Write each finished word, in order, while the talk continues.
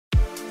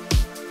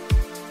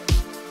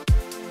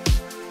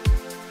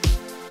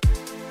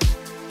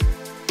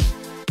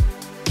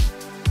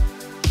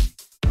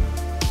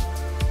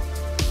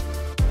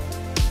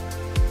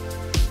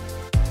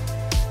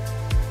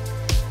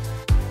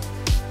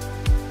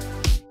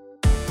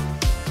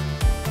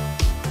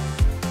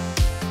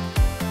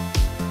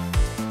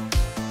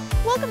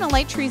Welcome to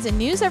Light Treason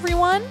News,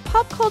 everyone.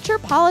 Pop culture,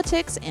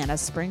 politics, and a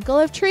sprinkle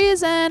of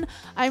treason.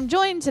 I'm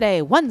joined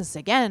today once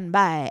again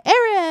by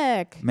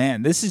Eric.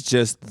 Man, this is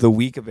just the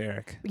week of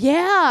Eric.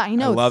 Yeah, I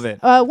know. I love it.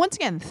 Once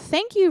again,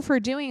 thank you for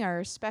doing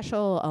our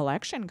special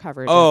election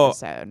coverage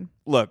episode.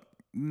 Look,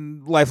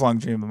 lifelong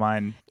dream of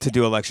mine to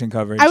do election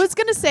coverage. I was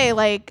going to say,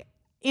 like,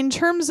 in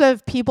terms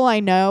of people I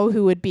know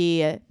who would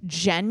be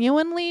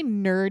genuinely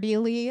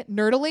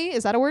nerdily,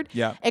 is that a word?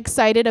 Yeah.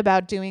 Excited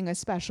about doing a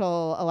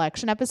special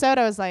election episode,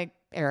 I was like,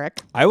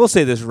 Eric. I will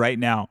say this right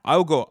now. I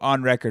will go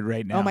on record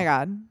right now. Oh my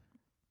God.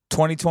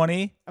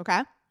 2020.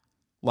 Okay.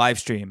 Live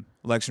stream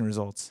election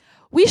results.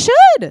 We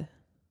should.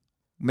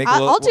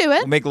 I'll do it.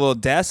 We'll make a little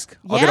desk.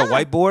 I'll get a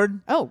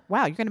whiteboard. Oh,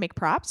 wow. You're going to make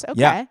props?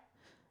 Okay. Yeah.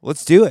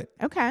 Let's do it.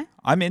 Okay.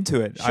 I'm into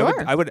it.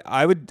 Sure. I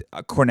would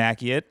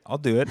Kornacki it. I'll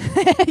do it.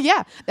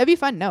 Yeah, that'd be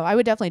fun. No, I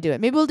would definitely do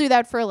it. Maybe we'll do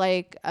that for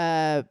like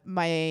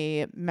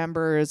my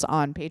members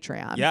on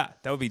Patreon. Yeah,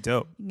 that would be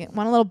dope.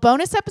 Want a little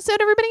bonus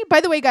episode, everybody? By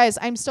the way, guys,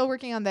 I'm still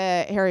working on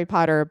the Harry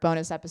Potter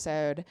bonus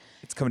episode.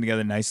 It's coming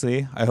together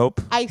nicely, I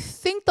hope. I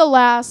think the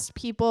last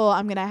people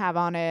I'm going to have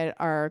on it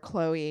are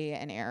Chloe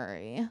and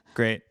Ari.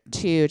 Great.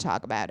 To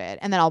talk about it.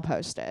 And then I'll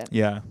post it.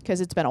 Yeah.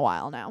 Because it's been a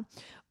while now.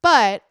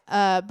 But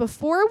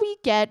before we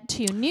get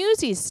to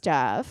newsy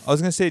stuff. I was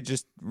going to say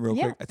just real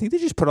quick. I think they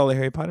just put all the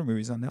Harry Potter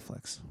movies on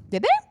Netflix.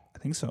 Did they? I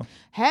think so.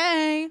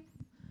 Hey.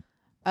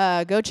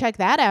 Go check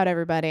that out,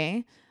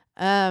 everybody.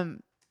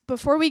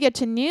 Before we get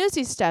to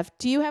newsy stuff,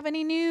 do you have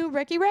any new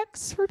Recky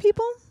Recs for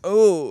people?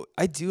 Oh,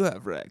 I do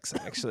have Recs,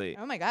 actually.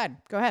 Oh, my God.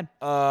 Go ahead.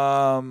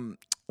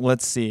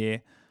 Let's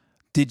see.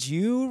 Did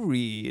you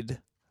read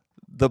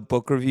the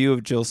book review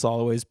of Jill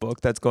Soloway's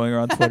book that's going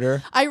around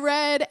Twitter? I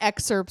read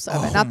excerpts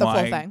of it, not the full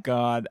thing. Oh my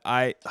God.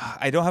 I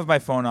don't have my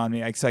phone on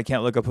me, so I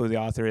can't look up who the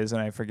author is,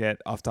 and I forget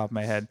off the top of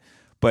my head.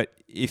 But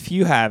if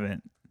you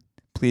haven't,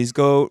 please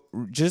go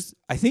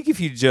I think if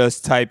you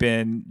just type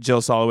in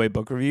Jill Soloway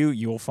book review,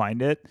 you will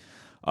find it.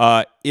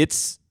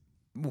 It's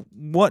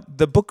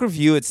the book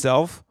review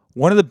itself,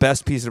 one of the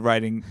best pieces of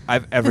writing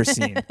I've ever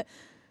seen.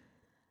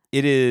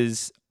 It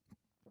is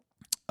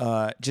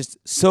just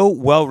so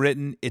well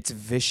written. It's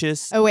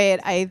vicious. Oh, wait.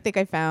 I think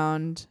I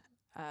found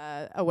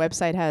a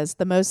website has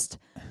the most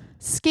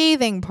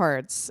scathing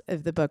parts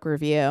of the book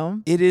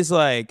review. It is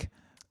like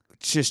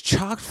just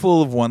chock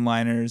full of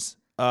one-liners.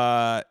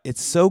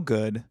 It's so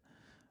good.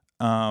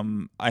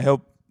 I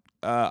hope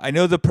I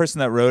know the person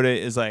that wrote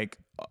it is like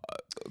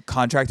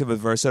contracted with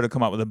Verso to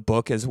come out with a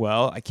book as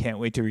well. I can't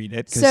wait to read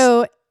it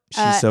because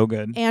she's so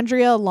good.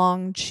 Andrea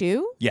Long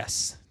Chu?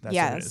 Yes. That's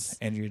what it is.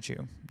 Andrea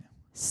Chu.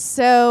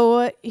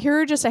 So here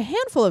are just a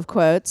handful of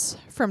quotes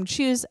from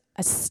Chu's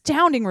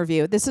astounding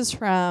review. This is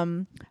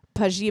from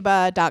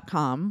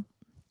pajiba.com.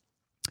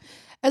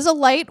 As a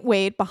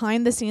lightweight,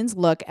 behind-the-scenes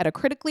look at a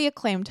critically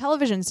acclaimed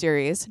television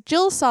series,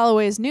 Jill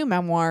Soloway's new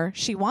memoir,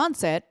 She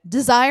Wants It,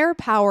 Desire,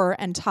 Power,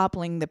 and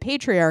Toppling the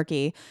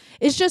Patriarchy,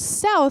 is just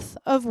south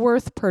of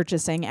worth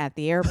purchasing at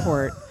the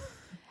airport.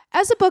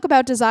 As a book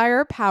about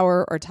desire,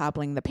 power, or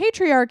toppling the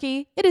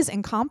patriarchy, it is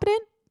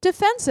incompetent,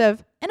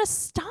 defensive, and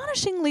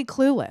astonishingly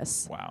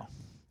clueless. Wow.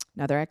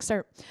 Another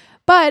excerpt.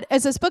 But,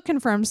 as this book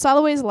confirms,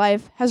 Soloway's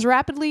life has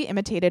rapidly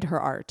imitated her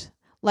art.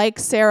 Like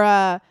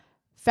Sarah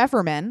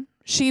Pfefferman,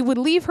 she would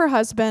leave her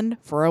husband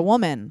for a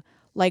woman.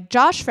 Like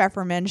Josh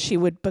Pfefferman, she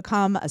would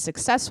become a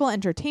successful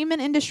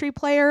entertainment industry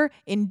player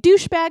in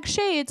douchebag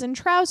shades and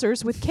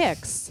trousers with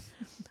kicks.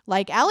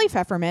 Like Allie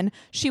Pfefferman,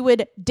 she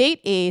would date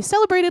a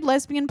celebrated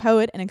lesbian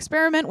poet and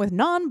experiment with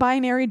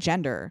non-binary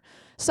gender.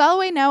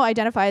 Soloway now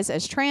identifies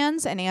as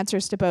trans and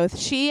answers to both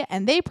she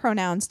and they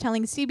pronouns,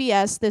 telling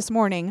CBS this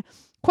morning,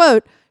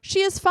 quote,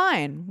 "She is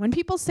fine. When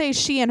people say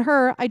she and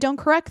her, I don't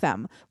correct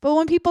them. But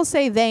when people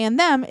say they and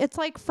them, it's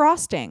like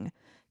frosting.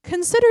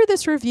 Consider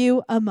this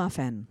review a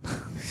muffin."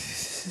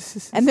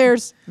 And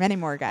there's many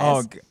more, guys.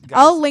 Oh, guys.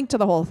 I'll link to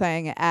the whole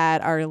thing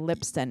at our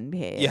Lipston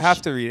page. You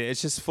have to read it.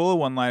 It's just full of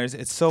one-liners.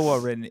 It's so well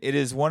written. It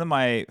is one of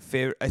my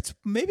favorite. It's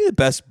maybe the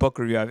best book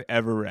review I've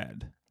ever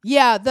read.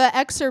 Yeah, the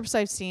excerpts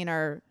I've seen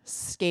are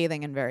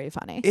scathing and very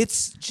funny.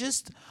 It's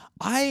just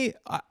I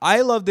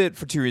loved it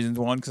for two reasons.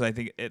 One, because I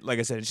think it, like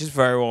I said, it's just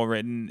very well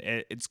written.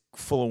 It's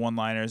full of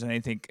one-liners, and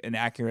I think an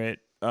accurate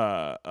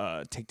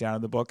takedown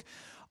of the book.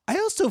 I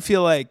also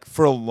feel like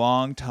for a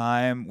long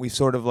time we've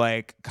sort of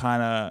like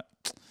kind of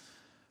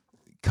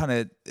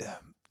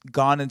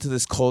gone into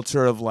this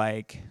culture of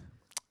like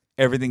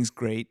everything's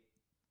great,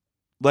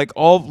 like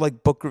all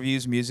like book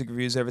reviews, music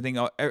reviews, everything,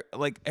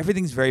 like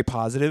everything's very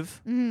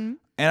positive. Mm-hmm.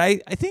 And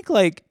I think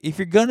like if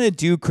you're gonna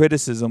do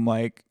criticism,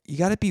 like you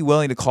got to be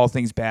willing to call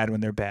things bad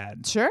when they're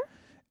bad. Sure.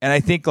 And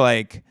I think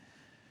like,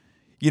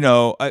 you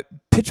know,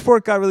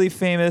 Pitchfork got really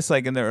famous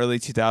like in the early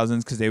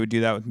 2000s because they would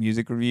do that with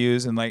music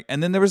reviews, and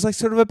then there was like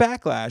sort of a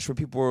backlash where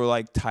people were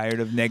like tired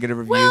of negative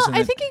reviews. Well,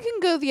 I think it can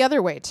go the other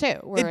way too.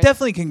 It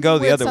definitely can go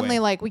the other way. Suddenly,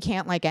 like we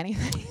can't like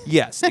anything.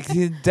 Yes, it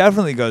can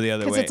definitely go the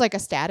other way. Because it's like a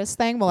status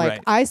thing. Well, like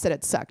Right. I said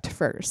it sucked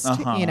first.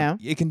 You know,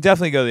 it can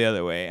definitely go the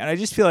other way, and I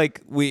just feel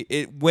like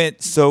it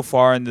went so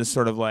far in this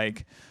sort of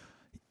like,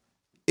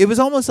 it was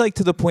almost like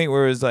to the point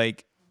where it was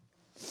like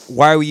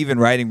why are we even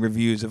writing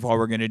reviews if all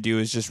we're going to do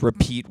is just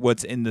repeat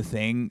what's in the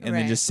thing and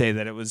then Right. just say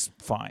that it was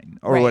fine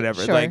or Right,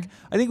 whatever? sure. Like,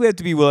 I think we have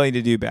to be willing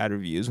to do bad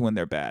reviews when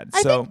they're bad.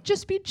 I So think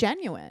just be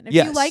genuine. If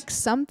Yes. you like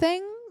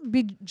something,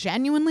 be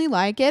genuinely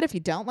like it. If you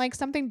don't like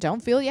something,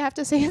 don't feel you have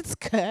to say it's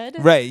good.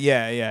 right,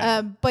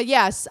 yeah. But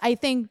yes, I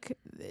think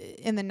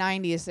in the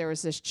 90s there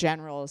was this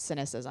general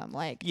cynicism,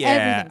 like Yeah,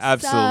 everything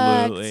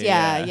absolutely, sucks.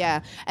 yeah.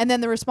 Yeah. And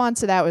then the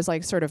response to that was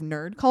like sort of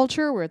nerd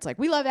culture, where it's like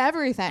we love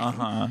everything.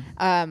 Yeah,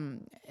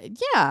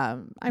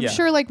 I'm Yeah.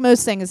 sure like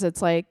most things,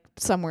 it's like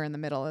somewhere in the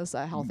middle is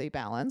a healthy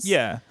balance.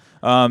 Yeah.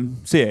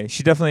 So yeah, you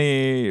should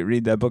definitely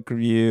read that book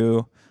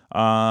review.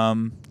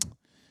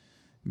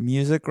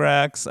 Music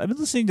Rex. I've been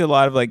listening to a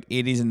lot of like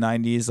 80s and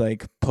 90s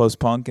like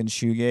post-punk and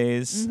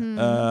shoegaze.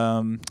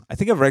 I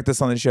think I've ranked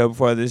this on the show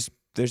before. There's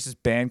this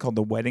band called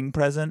The Wedding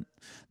Present.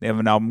 They have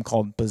an album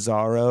called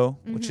Bizarro,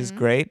 which is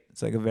great.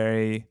 It's like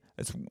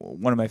it's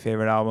one of my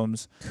favorite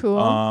albums. Cool.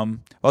 I've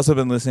also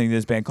been listening to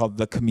this band called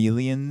The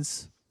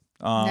Chameleons.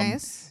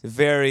 Nice.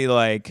 Very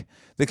like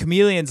The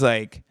Chameleons,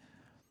 like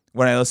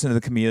when I listen to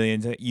The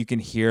Chameleons, you can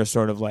hear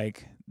sort of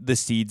like the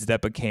seeds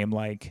that became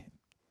like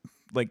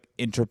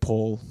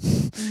Interpol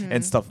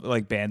and stuff,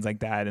 like bands like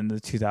that in the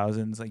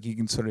 2000s. Like you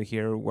can sort of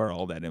hear where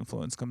all that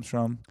influence comes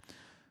from.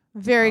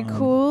 Very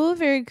cool.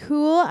 Very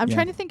cool. I'm yeah.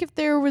 trying to think if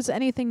there was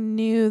anything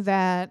new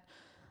that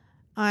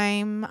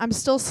I'm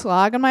still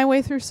slogging my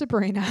way through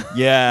Sabrina.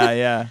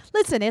 Yeah.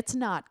 Listen, it's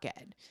not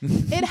good.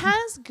 It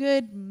has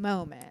good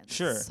moments.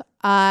 Sure.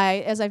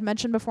 As I've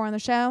mentioned before on the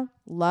show,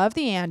 love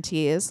the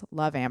Antes,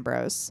 love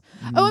Ambrose.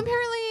 Oh,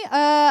 apparently,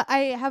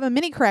 I have a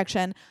mini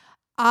correction.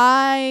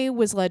 I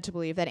was led to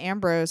believe that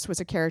Ambrose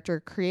was a character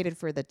created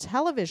for the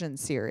television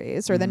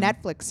series or the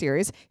Netflix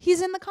series.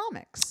 He's in the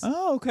comics.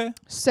 Oh, okay.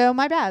 So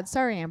my bad.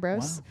 Sorry,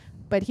 Ambrose. Wow.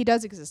 But he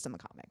does exist in the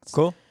comics.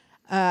 Cool.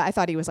 I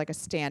thought he was like a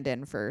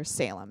stand-in for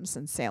Salem,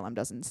 since Salem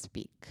doesn't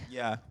speak.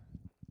 Yeah.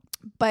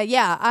 But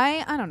yeah,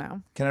 I don't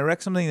know. Can I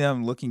rec something that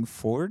I'm looking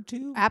forward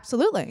to?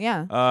 Absolutely,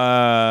 yeah.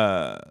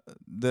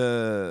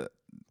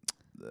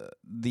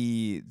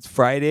 The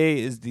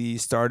Friday is the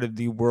start of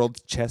the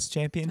World Chess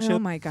Championship. Oh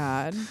my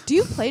God. Do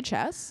you play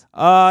chess?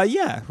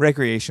 Yeah,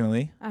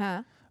 recreationally.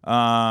 Uh-huh.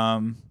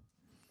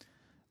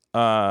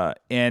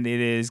 And it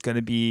is going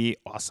to be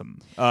awesome.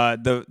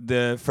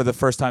 The for the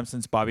first time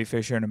since Bobby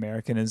Fischer, an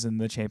American, is in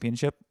the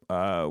championship,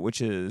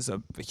 which is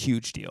a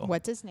huge deal.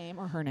 What's his name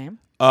or her name?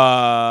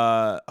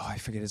 I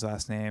forget his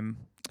last name.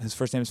 His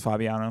first name is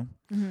Fabiano.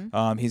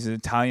 He's an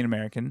Italian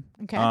American.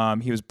 Okay.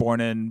 He was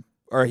born in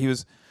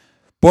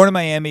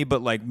Miami,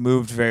 but like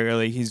moved very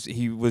early.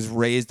 He was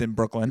raised in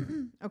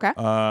Brooklyn. Okay.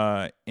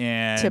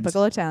 And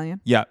Typical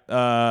Italian. yeah,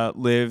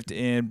 lived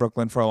in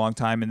Brooklyn for a long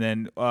time, and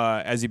then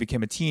as he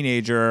became a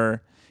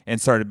teenager and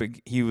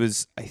he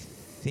was, I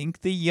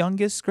think, the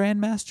youngest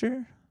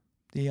grandmaster,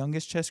 the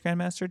youngest chess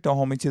grandmaster. Don't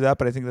hold me to that,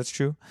 but I think that's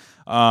true.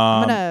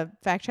 I'm gonna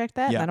fact check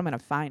that, yeah. and then I'm gonna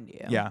find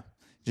you. Yeah,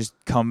 just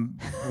come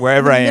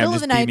wherever I am. Middle of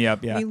Just the beat night, me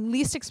up. Yeah, when you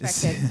least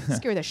expect it.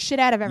 Scare the shit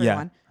out of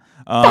everyone.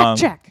 Yeah. Fact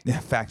check. Yeah,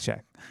 fact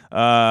check.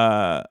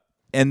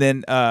 And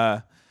then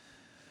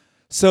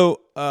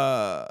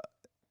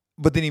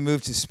but then he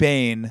moved to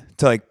Spain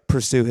to like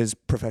pursue his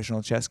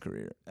professional chess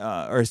career,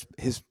 or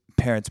his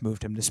parents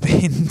moved him to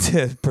Spain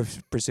to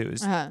pursue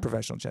his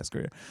professional chess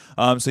career.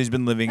 So he's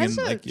been living That's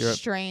in a like Europe.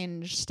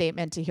 strange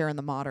statement to hear in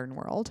the modern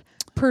world.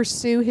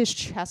 Pursue his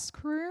chess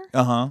career.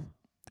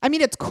 I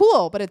mean, it's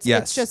cool, but it's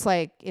just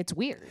like, it's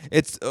weird.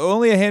 It's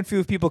only a handful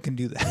of people can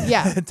do that.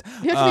 Yeah.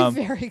 You have to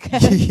be very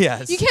good.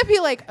 Yes. You can't be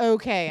like,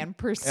 okay, and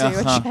pursue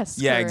a chess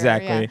Yeah, career.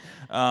 exactly.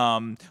 Yeah.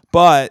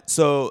 But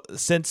so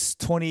since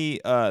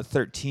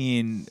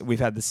 2013,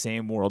 we've had the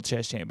same world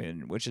chess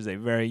champion, which is a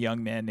very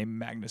young man named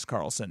Magnus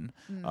Carlsen,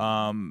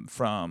 from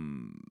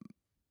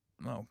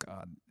a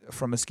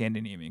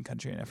Scandinavian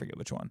country, and I forget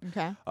which one.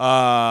 Okay.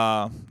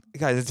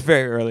 Guys, it's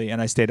very early,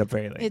 and I stayed up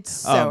very late. It's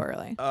so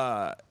early.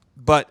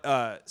 But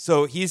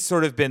so he's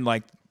sort of been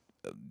like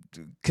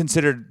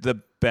considered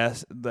the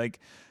best, like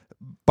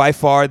by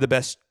far the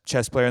best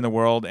chess player in the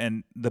world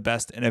and the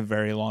best in a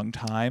very long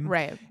time.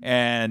 Right.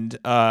 And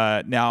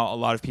now a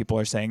lot of people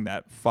are saying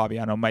that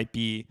Fabiano might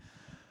be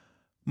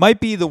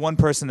the one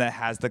person that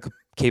has the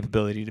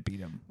capability to beat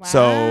him. Wow.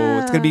 So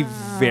it's going to be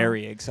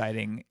very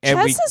exciting. And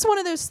chess is one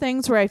of those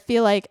things where I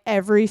feel like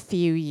every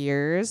few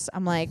years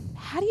I'm like,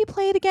 how do you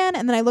play it again?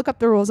 And then I look up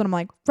the rules and I'm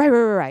like,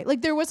 right.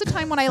 Like there was a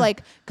time when I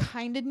like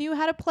kind of knew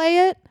how to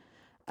play it.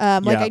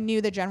 Like I knew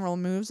the general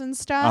moves and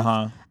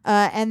stuff.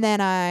 And then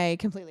I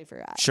completely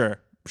forgot. Sure.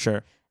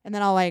 And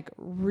then I'll like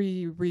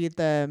reread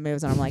the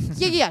moves and I'm like,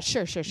 yeah,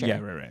 sure. Yeah,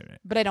 right.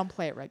 But I don't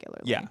play it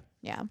regularly.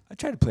 Yeah. I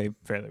try to play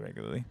fairly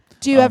regularly.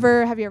 Do you have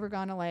you ever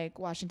gone to like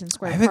Washington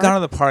Square I haven't Park? gone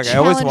to the park. I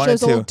Challenge always wanted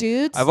those to. Old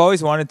dudes? I've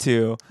always wanted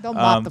to. They'll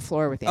mop the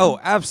floor with you. Oh,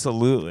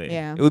 absolutely.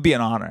 Yeah. It would be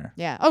an honor.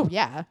 Yeah. Oh,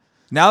 yeah.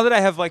 Now that I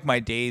have like my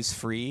days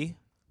free,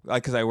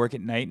 like because I work at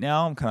night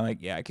now, I'm kind of like,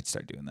 yeah, I could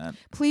start doing that.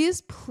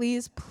 Please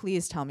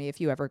tell me if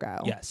you ever go.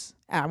 Yes.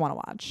 I want to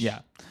watch. Yeah.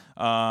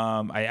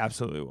 I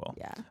absolutely will.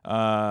 Yeah.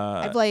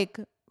 I've like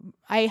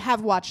I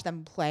have watched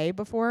them play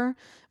before,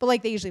 but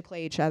like they usually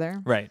play each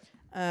other. Right.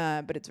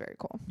 But it's very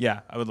cool.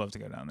 Yeah, I would love to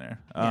go down there.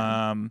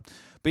 Yeah.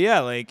 But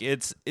yeah, like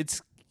it's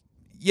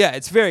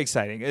very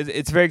exciting.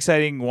 It's very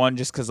exciting. One,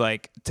 just because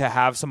like to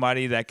have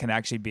somebody that can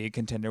actually be a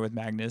contender with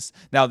Magnus.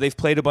 Now they've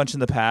played a bunch in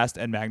the past,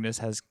 and Magnus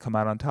has come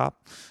out on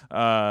top.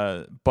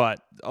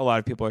 But a lot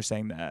of people are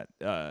saying that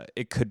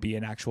it could be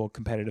an actual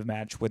competitive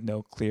match with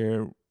no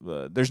clear.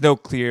 There's no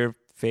clear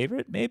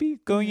favorite maybe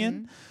going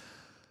in,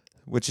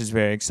 which is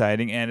very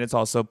exciting, and it's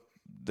also.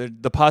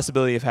 The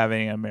possibility of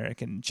having an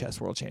American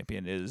chess world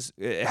champion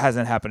it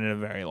hasn't happened in a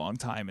very long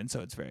time, and so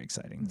it's very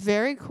exciting.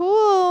 Very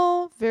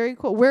cool. Very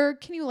cool. Where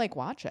can you like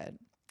watch it?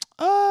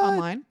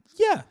 Online?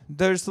 Yeah.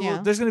 There's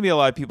going to be a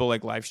lot of people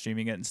like live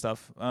streaming it and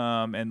stuff,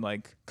 and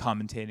like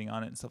commentating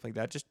on it and stuff like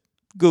that. Just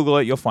Google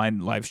it. You'll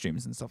find live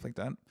streams and stuff like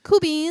that. Cool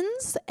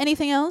beans.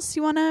 Anything else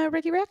you want to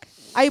Ricky Wreck?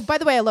 By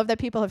the way, I love that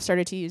people have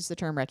started to use the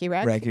term Ricky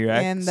Wreck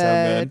in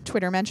the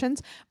Twitter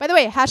mentions. By the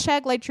way,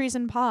 hashtag Light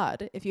Treason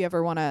Pod if you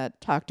ever want to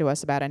talk to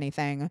us about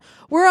anything.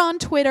 We're on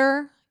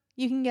Twitter.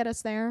 You can get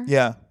us there.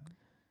 Yeah.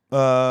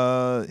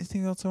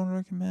 Anything else I want to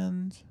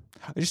recommend?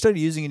 I just started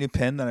using a new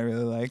pen that I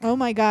really like. Oh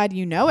my God,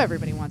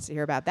 everybody wants to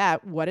hear about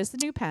that. What is the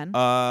new pen?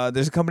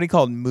 There's a company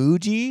called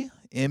Muji,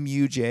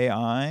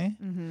 MUJI.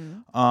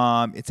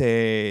 Mm-hmm. It's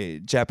a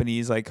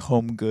Japanese like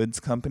home goods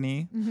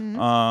company.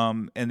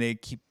 Mm-hmm. And they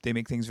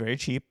make things very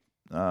cheap.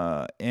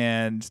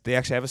 And they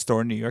actually have a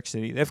store in New York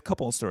City. They have a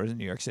couple of stores in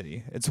New York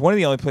City. It's one of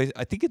the only places.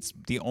 I think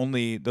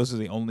those are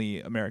the only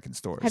American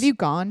stores. Have you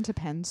gone to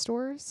pen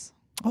stores?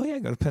 Oh yeah, I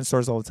go to pen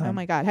stores all the time. Oh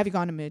my God, have you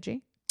gone to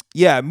Muji?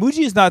 Yeah,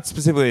 Muji is not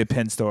specifically a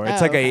pen store.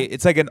 It's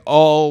it's like an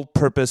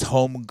all-purpose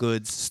home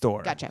goods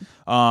store. Gotcha.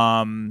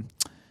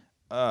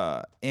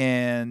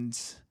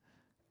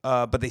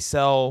 But they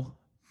sell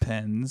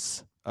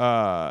pens.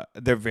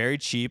 They're very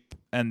cheap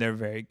and they're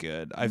very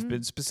good. I've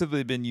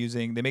been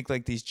using. They make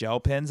like these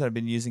gel pens. I've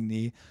been using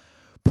the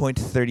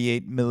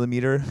 0.38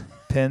 millimeter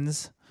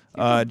pens,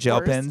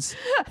 gel pens.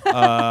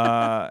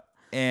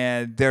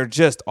 And they're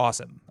just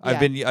awesome.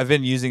 Yeah. I've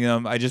been using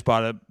them. I just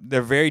bought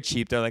they're very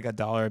cheap. They're like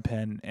 $1 a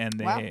pen, and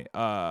they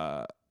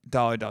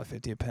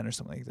 $1.50 a pen or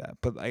something like that.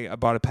 But I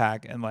bought a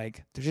pack, and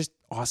like they're just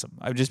awesome.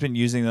 I've just been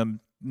using them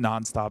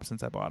nonstop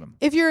since I bought them.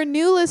 If you're a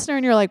new listener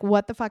and you're like,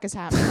 what the fuck is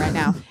happening right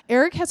now?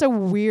 Eric has a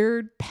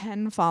weird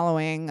pen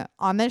following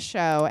on this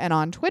show and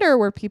on Twitter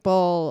where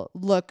people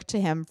look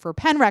to him for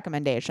pen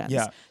recommendations.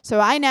 Yeah. So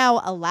I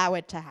now allow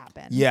it to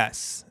happen.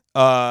 Yes.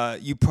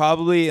 You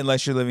probably,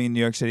 unless you're living in New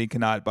York City,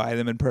 cannot buy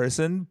them in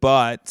person,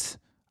 but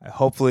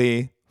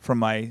hopefully from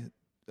my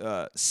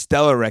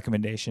stellar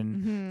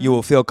recommendation, you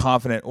will feel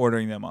confident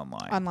ordering them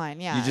online.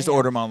 Online, yeah. You just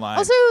order them online.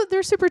 Also,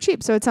 they're super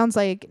cheap, so it sounds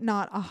like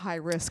not a high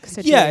risk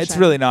situation. Yeah, it's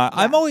really not.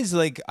 Yeah. I'm always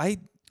like,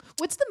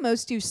 What's the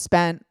most you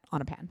spent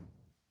on a pen?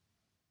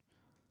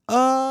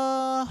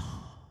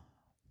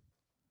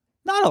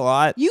 Not a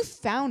lot. You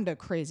found a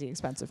crazy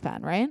expensive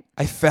pen, right?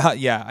 I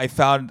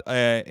found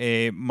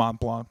a Mont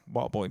Blanc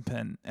ballpoint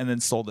pen and then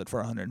sold it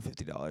for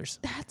 $150.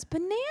 That's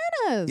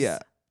bananas. Yeah.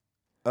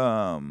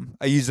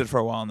 I used it for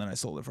a while and then I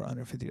sold it for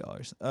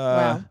 $150.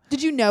 Wow.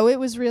 Did you know it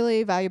was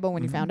really valuable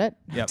when you found it?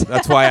 Yep.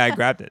 That's why I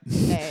grabbed it.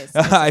 Nice.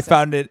 I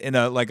found it in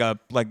I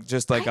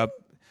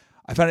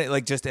found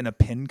it just in a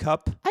pin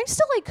cup. I'm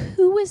still like,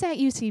 who was at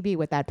UCB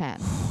with that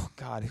pen?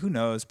 God, who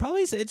knows?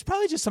 It's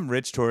probably just some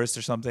rich tourist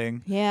or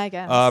something. Yeah, I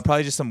guess.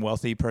 Probably just some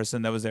wealthy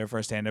person that was there for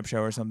a stand-up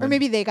show or something. Or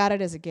maybe they got it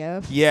as a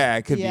gift. Yeah,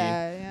 it could be.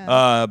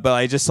 Yeah. But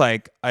I just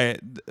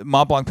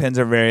Mont Blanc pens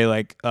are very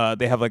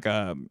they have like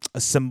a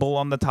symbol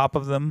on the top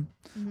of them.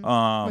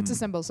 Mm-hmm. What's a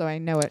symbol so I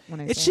know it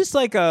when I It's say just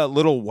like a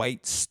little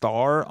white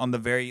star on the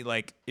very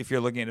if you're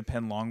looking at a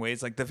pen long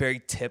ways, like the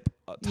very tip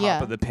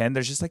top of the pen.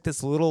 There's just like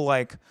this little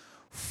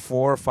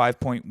 4 or 5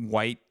 point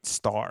white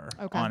star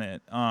on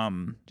it.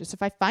 Just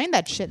if I find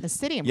that shit in the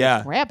city, I'm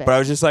gonna grab it. But I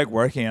was just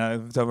working and I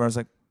was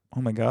like,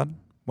 oh my God,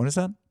 what is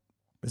that?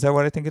 Is that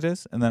what I think it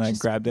is? And then I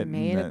grabbed it.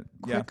 Made a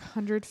quick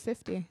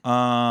 150.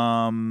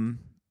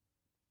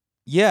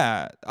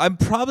 Yeah, I'm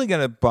probably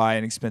gonna buy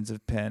an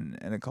expensive pen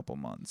in a couple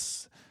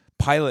months.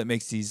 Pilot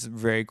makes these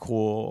very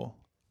cool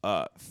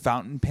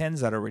fountain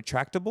pens that are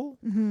retractable,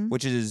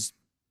 which is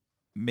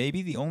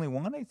maybe the only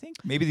one, I think.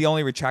 Maybe the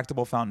only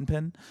retractable fountain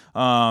pen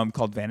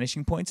called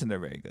Vanishing Points, and they're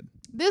very good.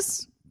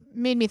 This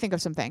made me think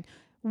of something.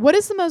 What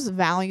is the most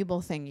valuable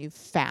thing you've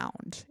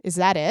found? Is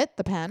that it,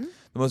 the pen?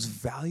 The most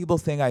valuable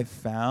thing I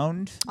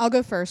found? I'll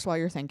go first while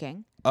you're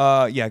thinking.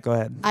 Yeah, go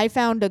ahead. I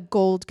found a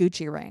gold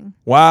Gucci ring.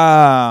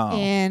 Wow.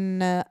 In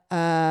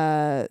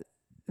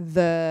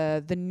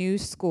the new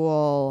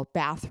school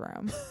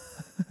bathroom.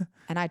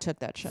 And I took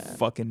that shit.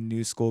 Fucking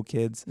new school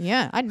kids.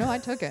 Yeah, I know I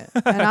took it.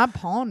 And I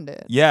pawned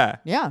it. Yeah.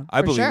 Yeah.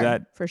 I believe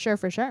that. For sure.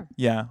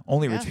 Yeah.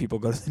 Only rich people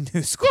go to the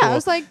new school. Yeah, I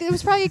was like, it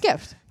was probably a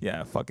gift.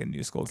 Yeah, fucking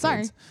new school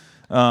Sorry. kids.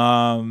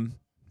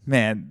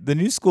 Man, the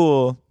new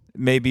school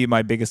may be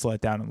my biggest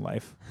letdown in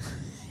life.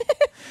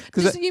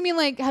 You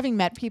mean having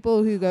met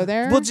people who go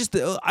there? Well,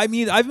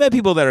 I've met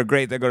people that are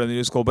great that go to the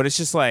new school, but it's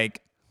just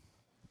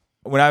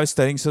when I was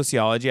studying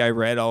sociology, I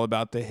read all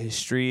about the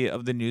history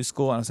of the New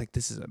School, and I was like,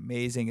 this is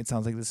amazing. It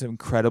sounds like this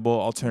incredible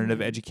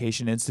alternative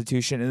education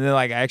institution. And then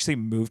like I actually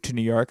moved to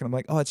New York, and I'm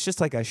like, oh, it's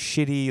just like a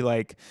shitty,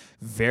 like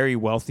very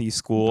wealthy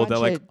school that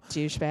like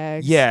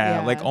douchebags.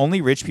 Yeah, like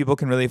only rich people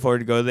can really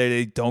afford to go there.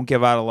 They don't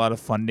give out a lot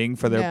of funding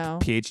for their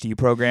PhD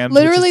programs,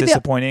 literally which is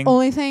disappointing. The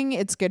only thing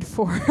it's good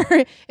for,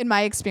 in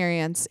my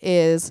experience,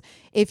 is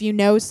if you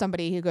know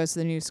somebody who goes to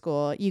the New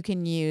School, you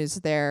can use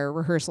their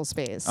rehearsal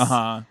space.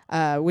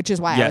 Which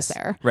is why I was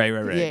there. Right.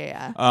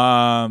 Yeah.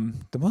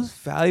 The most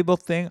valuable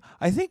thing,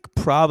 I think,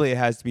 probably it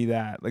has to be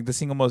that, like the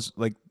single most,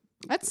 like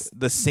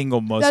the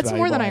single most. That's valuable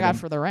more than item. I got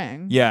for the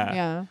ring.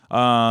 Yeah.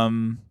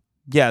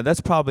 Yeah,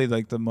 that's probably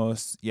like the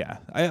most. Yeah,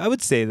 I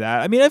would say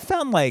that. I mean, I've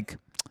found like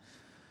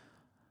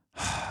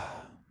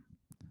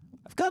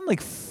I've gotten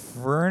like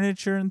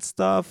furniture and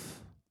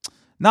stuff,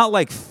 not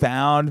like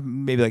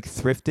found, maybe like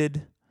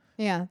thrifted.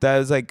 Yeah. That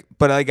was like,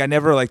 but like I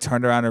never like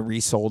turned around and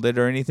resold it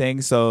or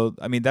anything. So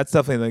I mean, that's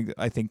definitely like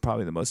I think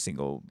probably the most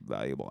single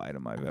valuable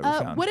item I've ever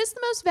found. What is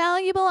the most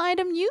valuable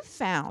item you've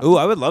found? Oh,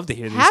 I would love to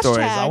hear these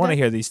stories. I want to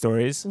hear these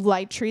stories.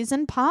 Light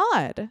Treason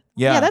Pod.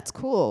 Yeah, that's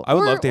cool. I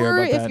would love to hear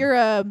about that. Or if you're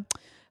a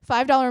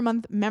 $5 a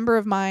month member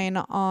of mine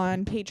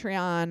on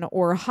Patreon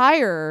or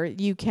higher,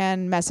 you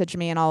can message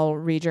me and I'll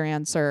read your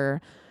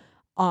answer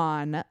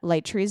on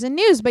Light Treason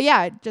News. But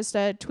yeah, just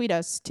tweet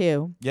us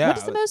too. Yeah. What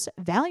is the most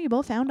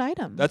valuable found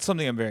item? That's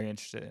something I'm very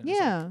interested in.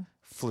 Yeah.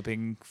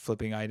 Like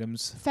flipping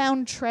items.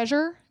 Found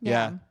treasure.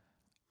 Yeah.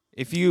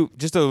 If you,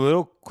 just a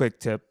little quick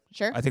tip.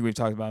 Sure. I think we've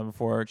talked about it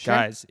before. Sure.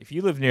 Guys, if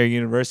you live near a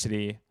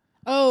university,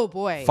 oh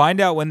boy, find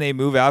out when they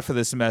move out for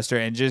the semester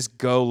and just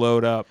go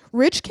load up.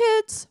 Rich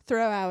kids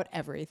throw out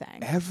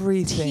everything.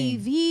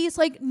 TVs,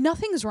 like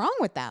nothing's wrong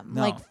with them.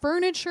 No. Like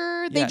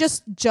furniture, they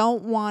just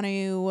don't want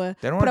to.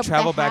 They don't want to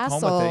travel back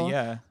home with it.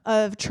 Yeah.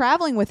 Of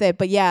traveling with it,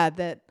 but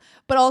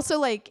but also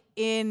like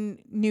in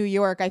New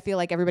York, I feel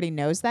like everybody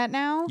knows that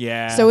now.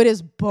 Yeah. So it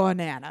is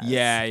bananas.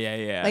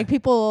 Yeah. Like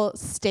people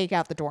stake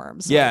out the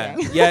dorms. Yeah.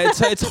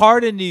 It's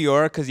hard in New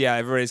York because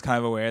everybody's kind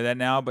of aware of that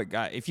now. But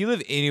if you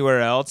live anywhere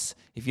else,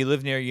 if you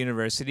live near a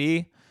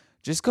university,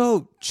 just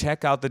go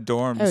check out the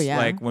dorms. Oh, yeah.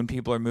 Like when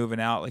people are moving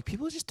out, like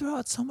people just throw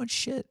out so much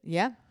shit.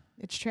 Yeah,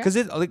 it's true. Because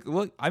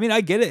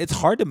I get it. It's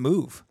hard to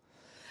move.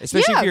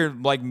 Especially if you're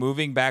like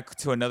moving back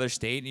to another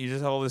state and you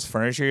just have all this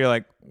furniture, you're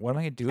like, what am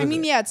I gonna do with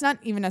it? It's not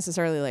even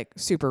necessarily like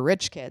super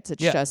rich kids.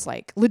 It's just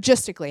like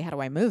logistically, how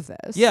do I move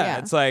this? Yeah,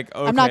 it's like,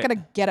 okay. I'm not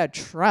gonna get a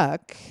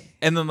truck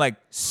and then like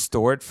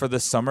store it for the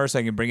summer so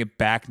I can bring it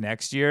back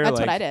next year. That's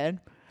what I did.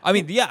 I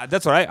mean,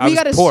 that's what I we was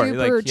got a poor.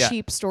 super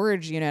cheap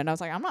storage unit, and I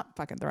was like, I'm not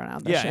fucking throwing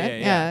out this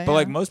shit. Yeah. But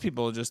like most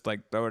people just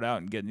like throw it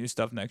out and get new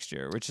stuff next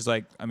year, which is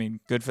like, I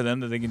mean, good for them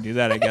that they can do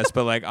that, I guess.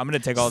 But like, I'm gonna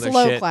take all their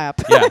slow shit. clap.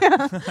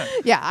 Yeah,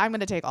 yeah, I'm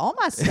gonna take all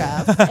my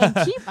stuff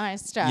and keep my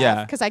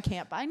stuff because I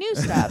can't buy new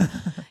stuff.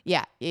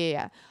 Yeah.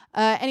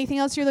 Anything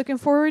else you're looking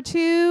forward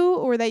to,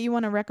 or that you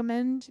want to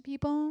recommend to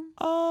people?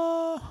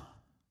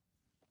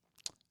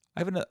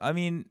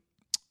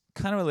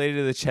 Kind of related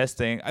to the chess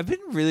thing, I've been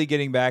really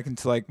getting back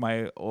into like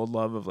my old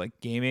love of like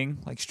gaming,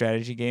 like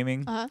strategy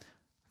gaming. Kind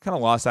of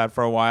lost that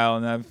for a while,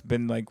 and I've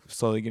been like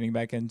slowly getting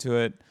back into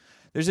it.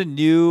 There's a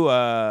new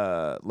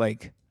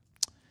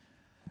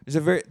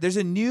there's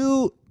a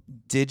new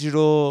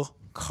digital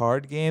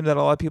card game that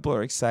a lot of people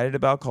are excited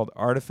about called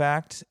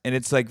Artifact, and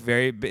it's like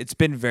it's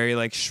been very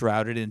like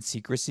shrouded in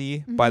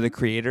secrecy by the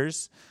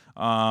creators.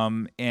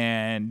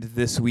 And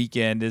this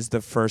weekend is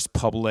the first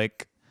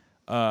public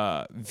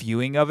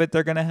viewing of it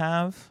they're gonna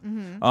have.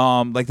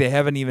 Like they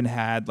haven't even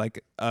had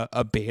like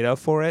a beta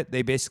for it.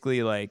 They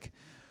basically like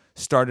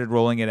started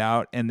rolling it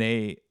out, and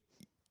they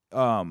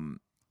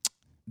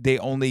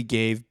only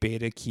gave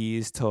beta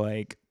keys to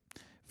like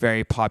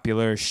very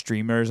popular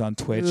streamers on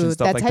Twitch and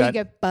stuff like that. That's how you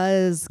get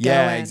buzz going.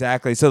 Yeah,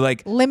 exactly. So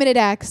like limited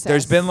access.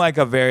 There's been like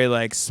a very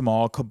like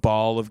small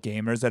cabal of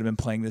gamers that have been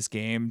playing this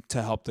game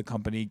to help the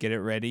company get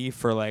it ready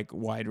for like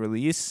wide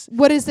release.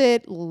 What is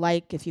it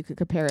like if you could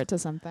compare it to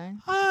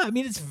something?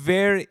 It's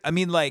very. Is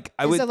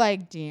it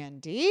like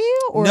D&D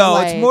or no?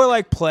 Like it's more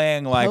like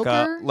playing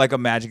poker? like a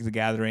Magic the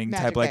Gathering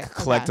type like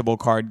collectible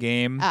card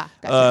game.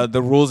 Gotcha.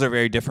 The rules are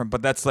very different,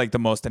 but that's like the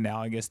most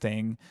analogous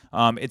thing.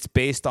 It's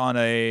based on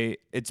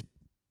it's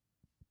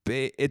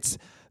the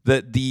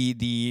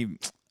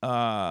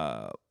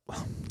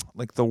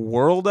like the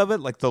world of it,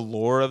 like the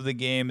lore of the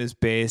game is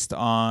based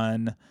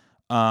on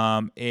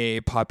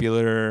a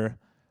popular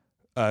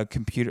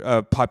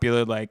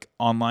popular like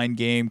online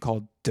game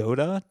called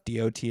Dota,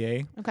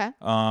 DOTA. Okay.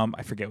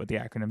 I forget what the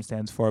acronym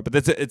stands for, but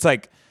it's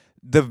like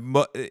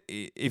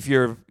if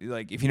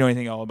you know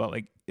anything all about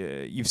like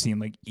you've seen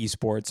like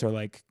esports or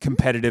like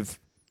competitive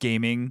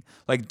gaming,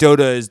 like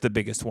Dota is the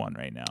biggest one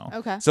right now.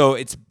 Okay. So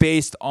it's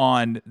based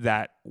on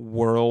that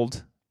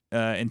world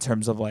in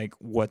terms of like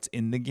what's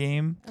in the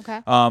game.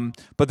 Okay.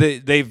 But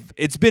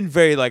it's been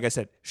very, like I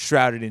said,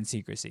 shrouded in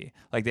secrecy.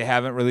 Like they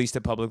haven't released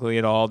it publicly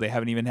at all. They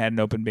haven't even had an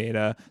open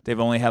beta. They've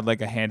only had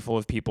like a handful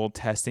of people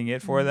testing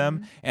it for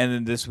them. And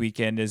then this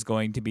weekend is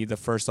going to be the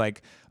first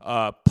like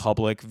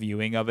public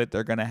viewing of it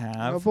they're gonna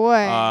have. Oh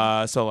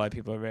boy. So a lot of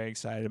people are very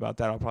excited about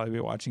that. I'll probably be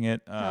watching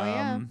it.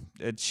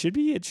 It should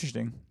be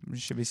interesting.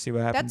 Should we see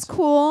what happens? That's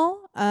cool.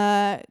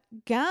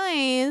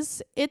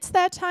 Guys, it's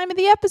that time of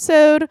the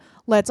episode.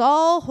 Let's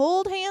all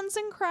hold hands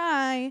and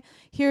cry.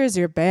 Here's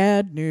your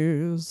bad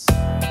news.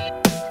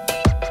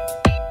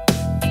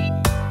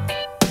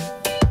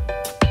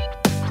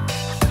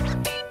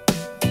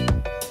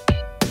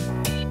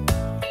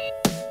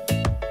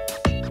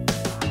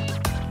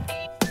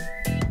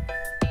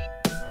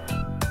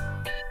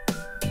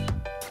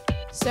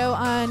 So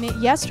on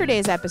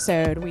yesterday's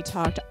episode, we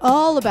talked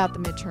all about the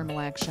midterm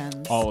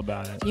elections. All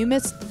about it. If you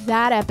missed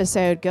that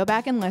episode, go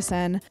back and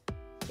listen.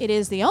 It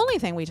is the only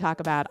thing we talk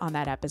about on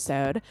that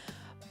episode.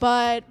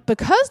 But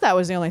because that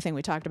was the only thing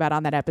we talked about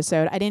on that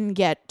episode, I didn't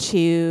get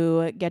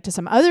to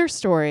some other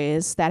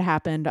stories that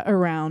happened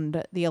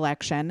around the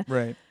election.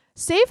 Right.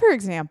 Say, for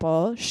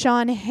example,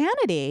 Sean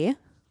Hannity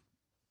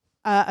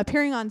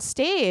appearing on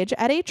stage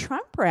at a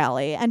Trump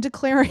rally and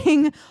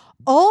declaring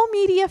all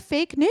media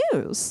fake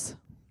news.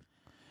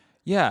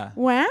 Yeah.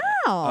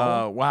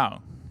 Wow.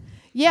 Wow.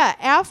 Yeah,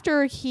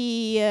 after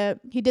he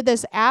did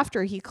this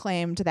after he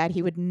claimed that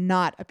he would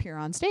not appear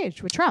on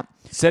stage with Trump.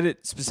 Said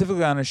it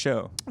specifically on a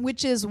show.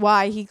 Which is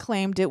why he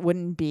claimed it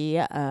wouldn't be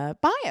a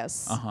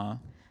bias. Uh-huh.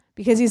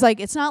 Because he's like,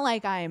 it's not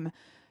like I'm,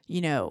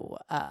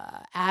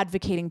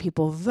 advocating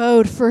people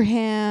vote for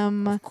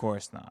him. Of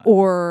course not.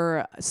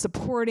 Or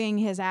supporting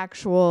his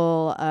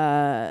actual,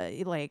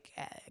 a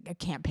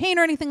campaign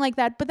or anything like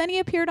that. But then he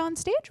appeared on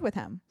stage with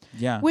him.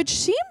 Yeah. Which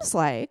seems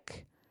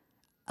like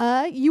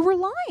you were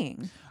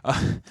lying.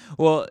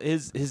 Well,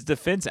 his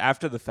defense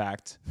after the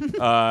fact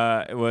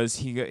was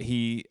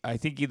he I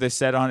think he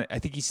said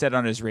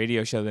on his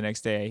radio show the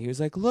next day, he was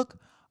like, "Look,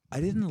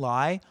 I didn't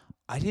lie.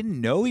 I didn't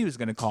know he was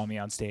going to call me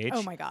on stage.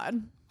 Oh my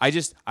God.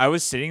 I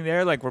was sitting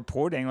there like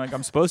reporting like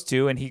I'm supposed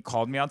to, and he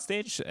called me on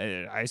stage.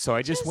 I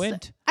just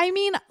went." I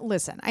mean,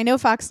 listen, I know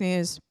Fox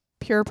News,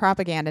 pure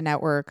propaganda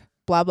network,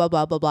 blah, blah,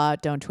 blah, blah, blah.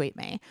 Don't tweet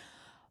me.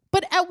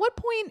 But at what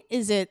point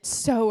is it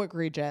so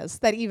egregious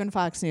that even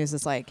Fox News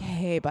is like,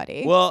 hey,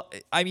 buddy? Well,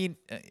 I mean,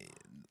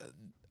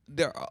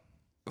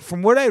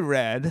 from what I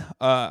read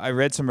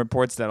some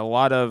reports that a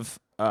lot of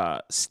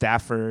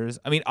staffers,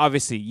 I mean,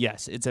 obviously,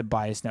 yes, it's a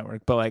biased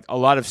network, but like a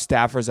lot of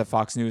staffers at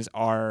Fox News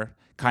are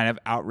kind of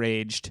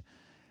outraged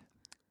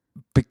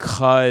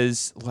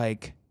because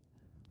like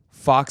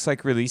Fox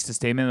like released a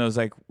statement that was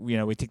like,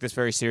 we take this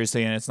very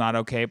seriously and it's not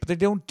okay, but they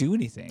don't do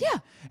anything. Yeah.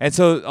 And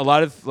so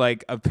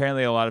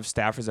apparently a lot of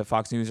staffers at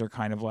Fox News are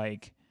kind of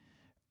like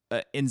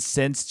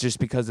incensed just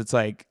because it's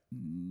like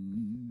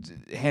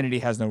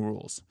Hannity has no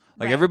rules.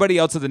 Like everybody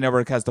else at the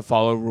network has to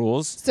follow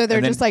rules. So they're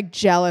just like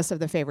jealous of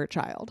the favorite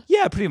child.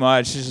 Yeah, pretty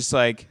much. It's just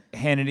like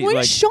Hannity. Why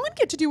like, does Sean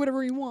get to do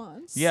whatever he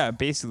wants? Yeah,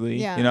 basically.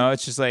 Yeah.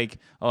 It's just like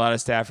a lot of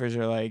staffers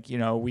are like,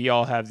 we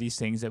all have these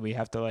things that we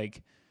have to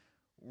like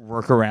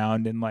work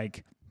around and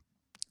like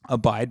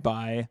abide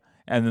by,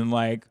 and then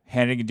like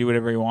Hannity can do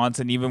whatever he wants,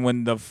 and even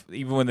when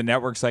the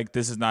network's like,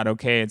 this is not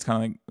okay, it's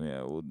kind of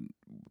like,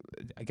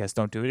 I guess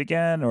don't do it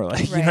again, or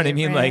like, you know what I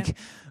mean? Right.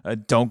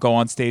 Like, don't go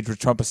on stage with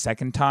Trump a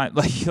second time.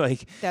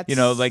 Like That's,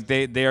 like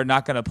they are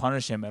not going to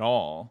punish him at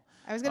all.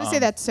 I was going to say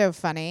that's so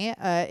funny.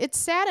 It's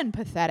sad and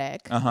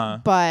pathetic, Uh-huh.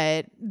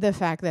 but the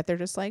fact that they're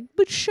just like,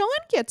 but Sean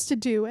gets to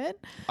do it.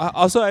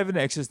 Also, I have an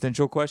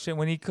existential question.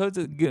 When he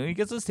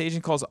gets on stage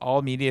and calls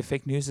all media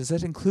fake news, does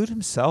that include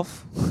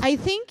himself? I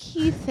think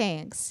he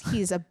thinks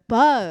he's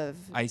above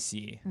I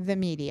see. the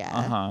media.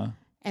 Uh-huh.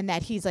 And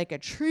that he's like a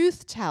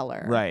truth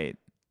teller. Right.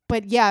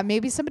 But yeah,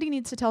 maybe somebody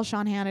needs to tell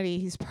Sean Hannity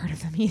he's part of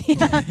the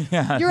media.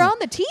 Yeah. You're on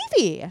the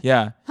TV.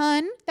 Yeah.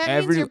 Hun, that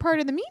means you're part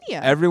of the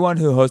media. Everyone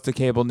who hosts a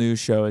cable news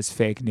show is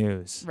fake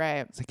news. Right.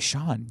 It's like,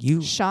 Sean,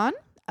 Sean?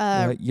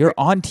 you're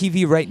on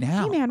TV right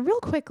now. Hey, man, real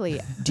quickly.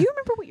 Do you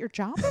remember what your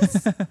job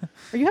is?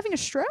 Are you having a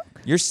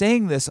stroke? You're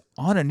saying this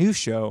on a news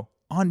show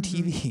on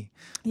TV.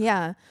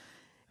 Yeah.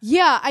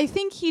 Yeah, I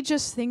think he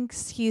just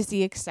thinks he's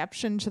the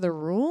exception to the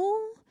rule.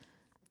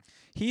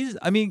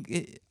 I mean,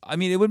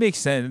 it would make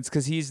sense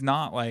because he's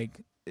not like,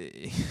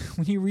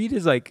 when you read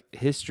his like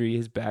history,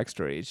 his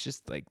backstory, it's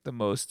just like the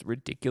most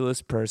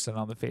ridiculous person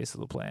on the face of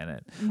the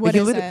planet. What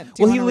is it?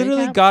 He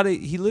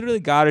literally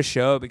got a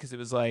show because it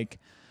was like,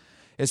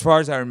 as far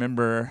as I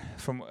remember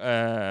from,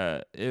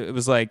 it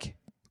was like,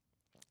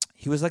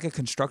 he was like a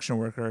construction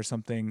worker or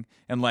something,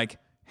 and like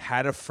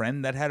had a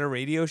friend that had a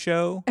radio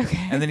show.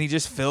 Okay. And then he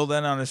just filled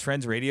in on his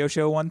friend's radio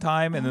show one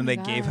time, and then they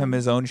gave him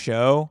his own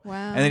show.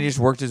 Wow. And then he just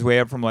worked his way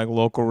up from like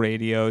local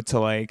radio to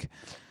like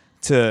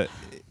to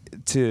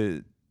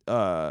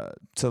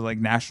like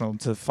national,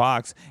 to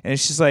Fox. And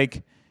it's just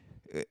like,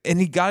 and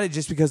he got it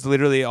just because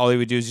literally all he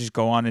would do is just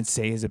go on and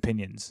say his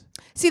opinions.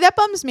 See, that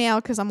bums me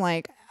out because I'm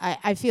like,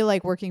 I feel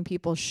like working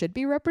people should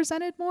be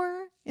represented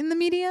more in the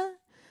media.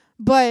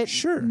 but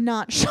Sure.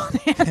 not Sean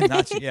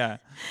Hannity. Yeah.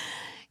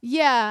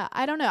 Yeah,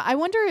 I don't know. I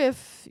wonder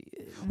if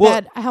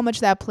Well- how much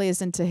that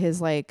plays into his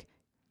like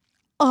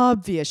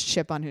obvious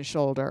chip on his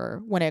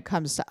shoulder when it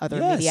comes to other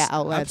Yes, media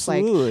outlets.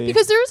 absolutely. Like,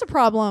 because there is a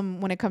problem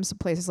when it comes to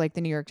places like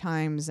the New York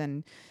Times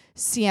and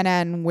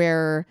CNN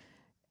where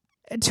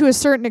to a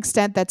certain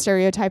extent that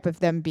stereotype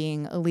of them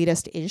being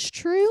elitist is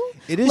true.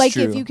 It is like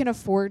true. if you can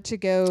afford to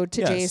go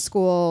to J Yes.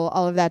 school,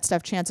 all of that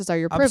stuff, chances are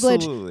you're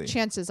privileged. Absolutely.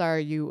 Chances are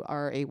you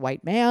are a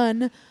white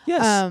man.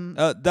 Yes,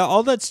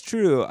 all that's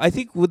true. I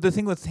think with the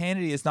thing with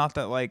Hannity is not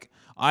that like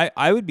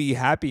I would be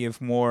happy if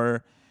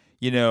more,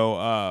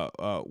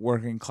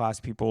 working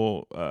class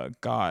people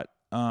got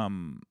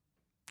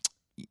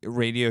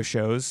radio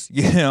shows,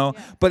 Yeah.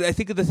 But I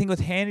think the thing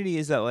with Hannity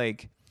is that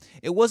like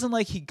it wasn't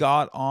like he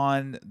got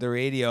on the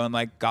radio and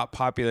like got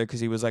popular because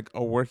he was like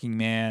a working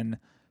man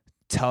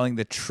telling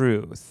the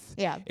truth.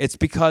 Yeah. It's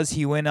because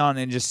he went on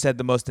and just said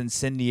the most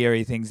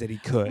incendiary things that he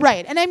could.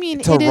 Right. And I mean,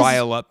 To it is,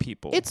 rile up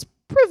people. it's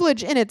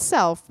privilege in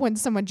itself when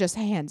someone just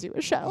hands you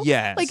a show.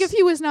 Yes. Like if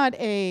he was not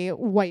a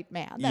white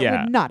man, that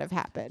Yeah. would not have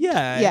happened.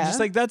 Yeah, Yeah. just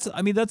like that's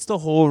the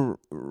whole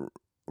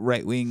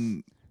right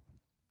wing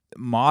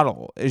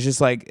model. It's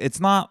just like it's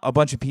not a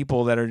bunch of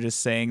people that are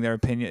just saying their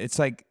opinion. It's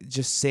like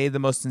just say the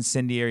most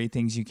incendiary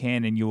things you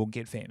can and you will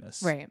get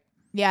famous. Right.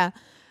 Yeah.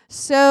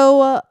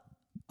 So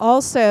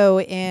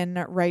also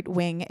in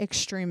right-wing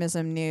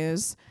extremism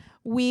news,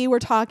 we were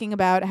talking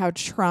about how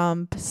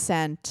Trump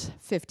sent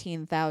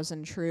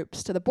 15,000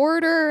 troops to the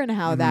border and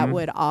how that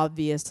would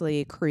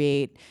obviously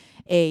create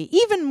a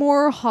even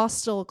more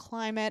hostile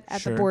climate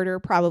at the Sure. border,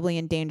 probably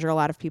endanger a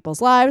lot of people's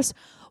lives.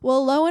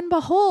 Well, lo and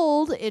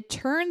behold, it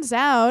turns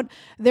out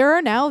there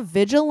are now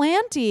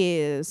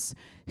vigilantes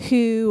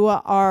who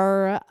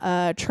are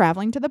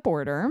traveling to the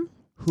border.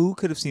 Who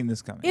could have seen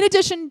this coming? In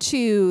addition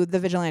to the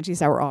vigilantes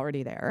that were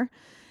already there,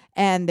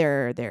 and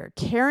they're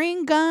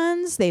carrying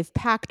guns, they've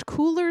packed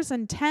coolers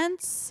and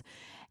tents,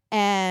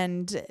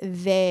 and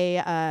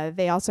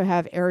they also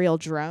have aerial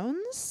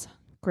drones.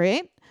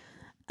 Great.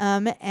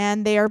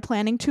 And they are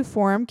planning to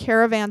form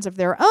caravans of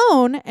their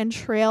own and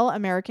trail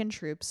American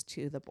troops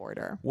to the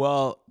border.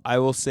 Well, I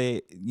will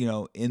say,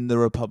 in the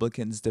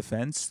Republicans'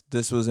 defense,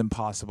 this was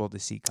impossible to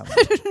see coming.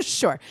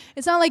 Sure.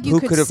 It's not like you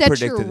Who could could have set your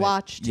predicted it?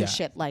 watch to Yeah.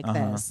 shit like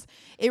Uh-huh. this.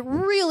 It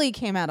really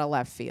came out of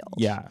left field.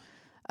 Yeah.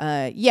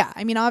 Yeah,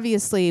 I mean,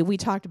 obviously, we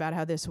talked about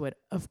how this would,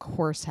 of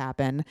course,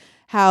 happen.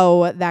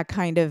 How that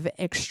kind of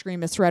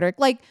extremist rhetoric,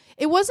 like,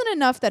 it wasn't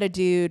enough that a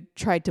dude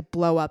tried to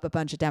blow up a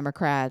bunch of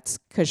Democrats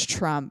because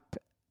Trump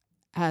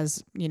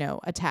has,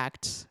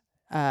 attacked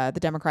the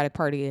Democratic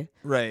Party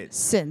Right.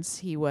 since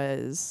he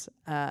was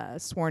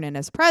sworn in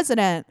as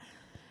president.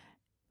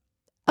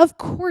 Of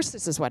course,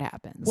 this is what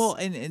happens. Well,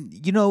 and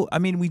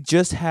we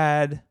just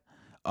had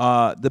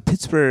the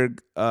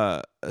Pittsburgh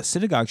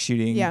synagogue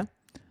shooting. yeah,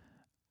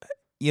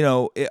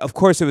 of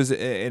course, it was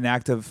an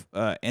act of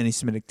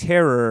anti-Semitic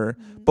terror.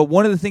 But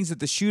one of the things that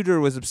the shooter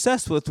was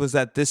obsessed with was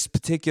that this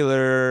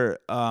particular,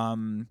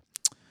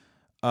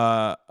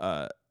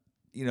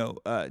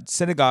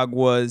 synagogue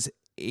was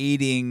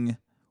aiding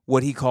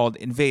what he called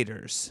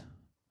invaders.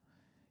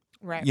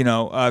 right.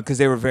 Because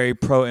they were very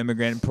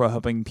pro-immigrant,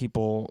 pro-helping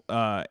people,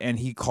 and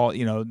he called,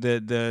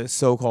 the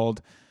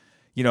so-called,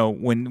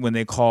 when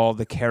they call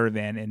the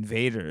caravan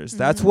invaders.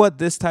 That's what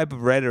this type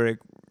of rhetoric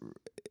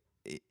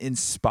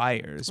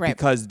inspires, Right.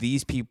 because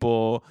these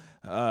people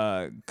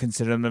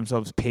consider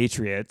themselves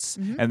patriots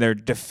and they're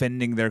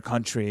defending their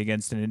country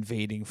against an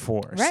invading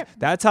force. Right.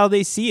 That's how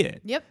they see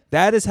it. Yep.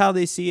 That is how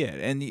they see it.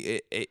 And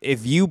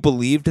if you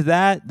believed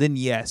that, then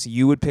yes,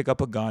 you would pick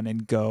up a gun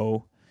and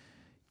go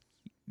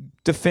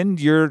defend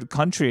your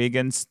country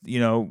against,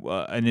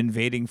 an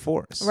invading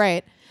force.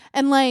 Right.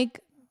 And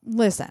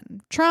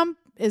listen, Trump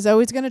is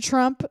always going to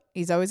Trump.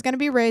 He's always going to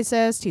be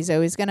racist. He's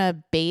always going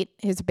to bait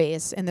his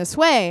base in this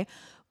way.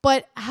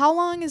 But how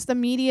long is the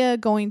media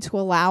going to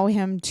allow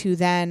him to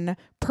then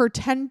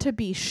pretend to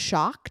be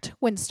shocked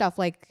when stuff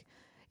like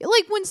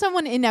when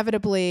someone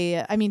inevitably,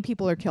 I mean,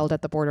 people are killed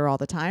at the border all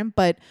the time,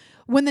 but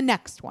when the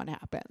next one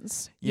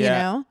happens,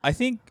 I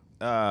think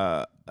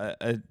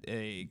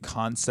a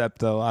concept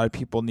that a lot of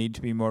people need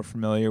to be more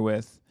familiar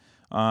with,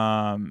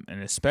 and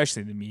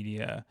especially the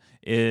media,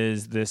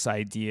 is this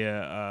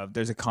idea of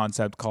there's a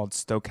concept called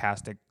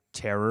stochastic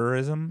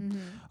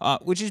terrorism,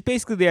 which is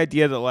basically the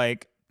idea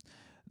that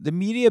the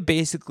media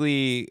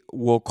basically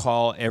will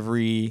call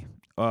every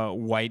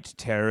white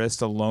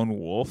terrorist a lone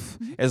wolf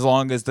as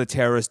long as the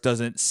terrorist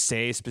doesn't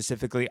say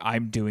specifically,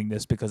 I'm doing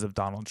this because of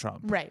Donald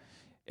Trump. Right.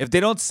 If they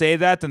don't say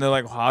that, then they're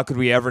like, well, how could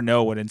we ever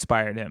know what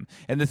inspired him?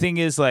 And the thing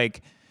is,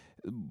 but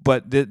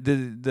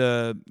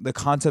the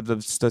concept of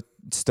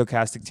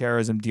stochastic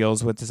terrorism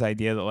deals with this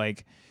idea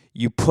that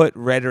you put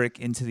rhetoric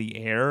into the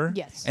air,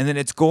 Yes. and then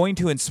it's going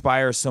to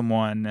inspire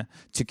someone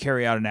to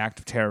carry out an act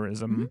of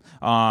terrorism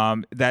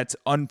that's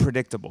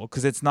unpredictable,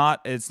 because it's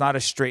not a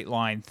straight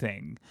line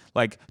thing.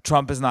 Like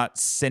Trump is not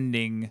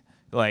sending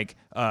like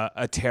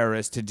a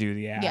terrorist to do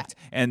the act.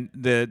 And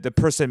the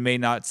person may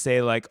not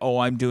say like, oh,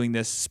 I'm doing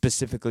this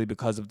specifically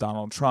because of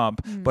Donald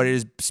Trump, but it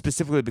is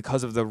specifically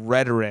because of the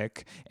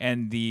rhetoric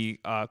and the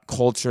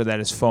culture that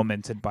is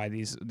fomented by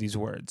these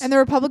words. And the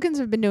Republicans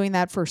have been doing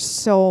that for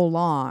so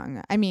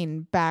long. I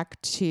mean,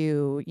 back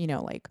to,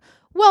 like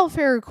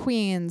welfare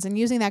queens and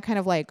using that kind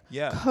of like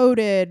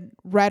coded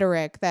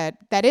rhetoric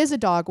that is a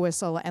dog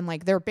whistle, and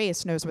like their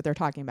base knows what they're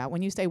talking about.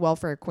 When you say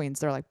welfare queens,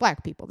 they're like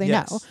black people. They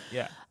know.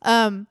 Yeah.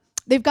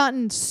 They've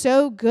gotten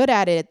so good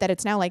at it that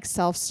it's now like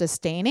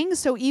self-sustaining.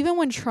 So even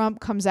when Trump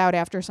comes out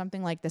after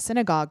something like the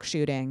synagogue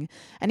shooting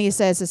and he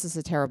says this is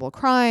a terrible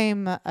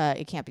crime,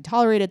 it can't be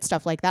tolerated,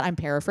 stuff like that, I'm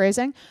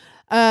paraphrasing,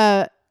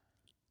 the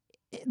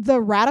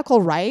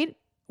radical right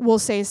will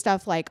say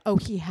stuff like, oh,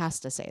 he has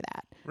to say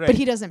that. Right. But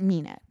he doesn't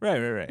mean it.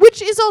 Right. Which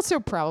is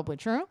also probably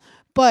true.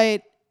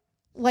 But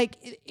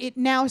like it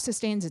now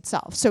sustains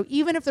itself. So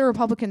even if the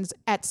Republicans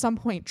at some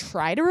point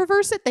try to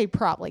reverse it, they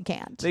probably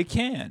can't. They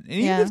can.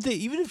 And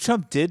even if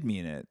Trump did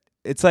mean it,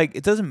 it's like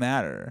it doesn't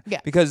matter. Yeah.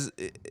 Because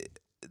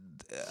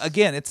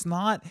again, it's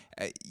not,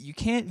 you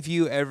can't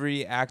view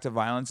every act of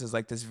violence as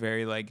like this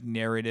very like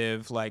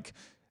narrative, like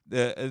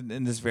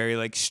in this very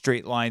like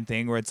straight line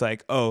thing where it's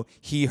like, oh,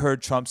 he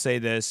heard Trump say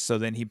this, so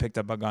then he picked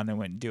up a gun and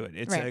went and do it.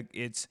 It's right.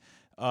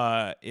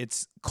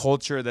 It's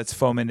culture that's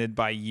fomented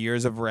by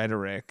years of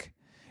rhetoric,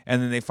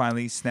 and then they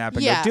finally snap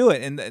and go do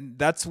it. And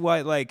that's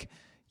why like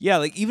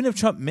even if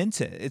Trump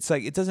meant it, it's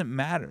like it doesn't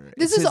matter.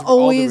 This is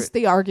always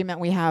the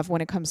argument we have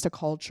when it comes to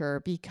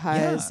culture,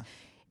 because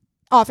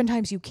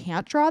oftentimes you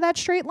can't draw that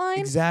straight line.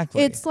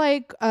 Exactly. It's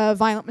like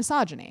violent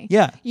misogyny.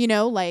 Yeah.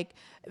 Like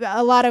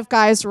a lot of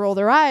guys roll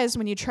their eyes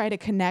when you try to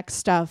connect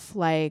stuff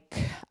like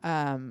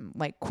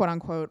quote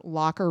unquote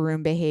locker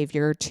room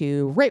behavior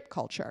to rape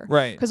culture.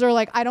 Right. Because they're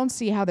like, I don't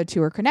see how the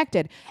two are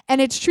connected.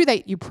 And it's true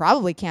that you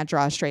probably can't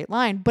draw a straight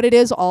line, but it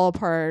is all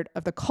part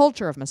of the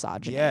culture of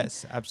misogyny.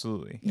 Yes,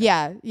 absolutely.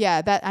 Yeah.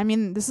 That, I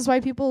mean, this is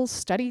why people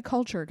study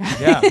culture, guys.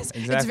 Yeah,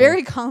 exactly. It's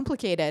very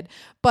complicated,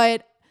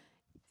 but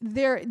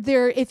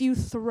there if you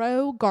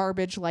throw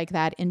garbage like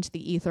that into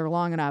the ether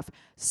long enough,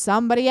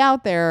 somebody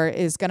out there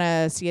is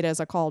gonna see it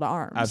as a call to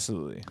arms.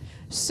 Absolutely.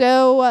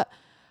 So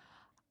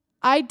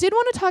I did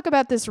want to talk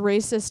about this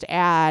racist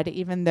ad,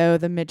 even though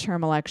the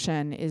midterm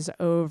election is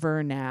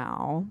over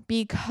now,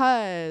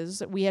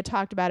 because we had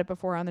talked about it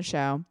before on the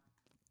show,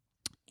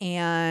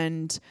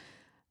 and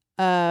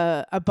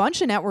a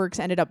bunch of networks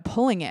ended up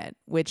pulling it,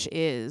 which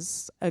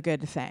is a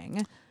good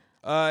thing.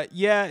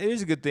 Yeah, it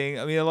is a good thing.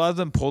 I mean, a lot of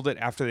them pulled it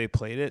after they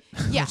played it.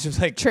 Yeah, which is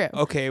like, true.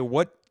 Okay,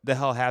 what the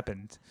hell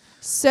happened?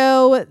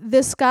 So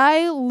this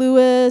guy,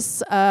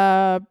 Luis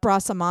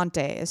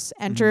Brasamontes,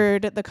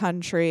 entered the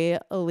country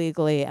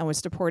illegally and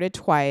was deported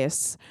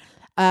twice.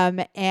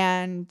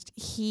 And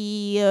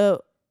he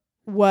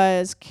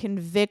was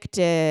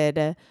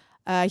convicted.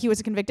 He was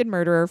a convicted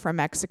murderer from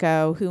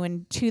Mexico who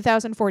in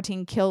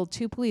 2014 killed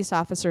 2 police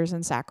officers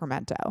in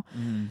Sacramento.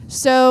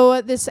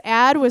 So this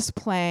ad was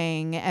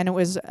playing, and it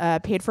was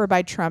paid for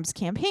by Trump's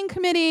campaign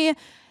committee.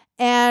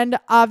 And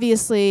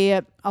obviously,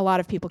 a lot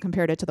of people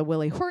compared it to the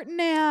Willie Horton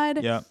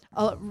ad. Yeah.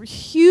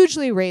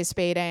 Hugely race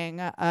baiting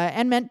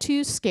and meant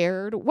to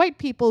scared white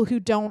people who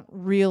don't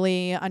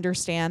really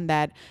understand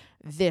that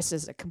this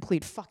is a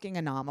complete fucking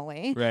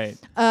anomaly. Right.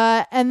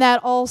 And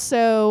that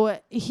also,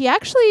 he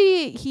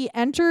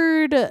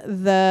entered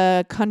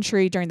the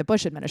country during the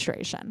Bush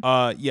administration.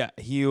 Yeah,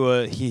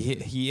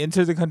 he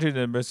entered the country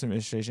during the Bush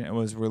administration and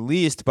was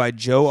released by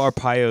Joe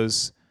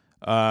Arpaio's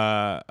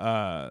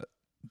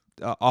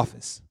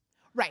office.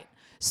 Right.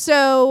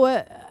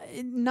 So,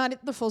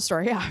 not the full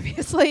story,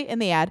 obviously, in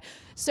the ad.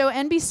 So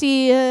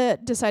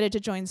NBC decided to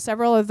join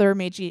several of their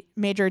major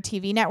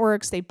TV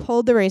networks. They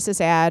pulled the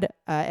racist ad,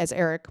 as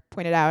Eric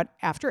pointed out,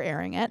 after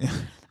airing it.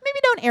 Maybe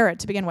don't air it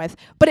to begin with.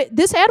 But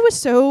this ad was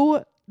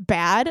so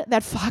bad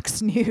that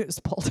Fox News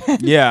pulled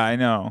it. Yeah, I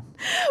know.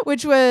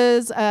 Which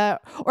was,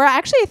 or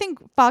actually, I think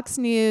Fox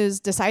News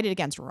decided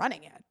against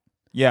running it.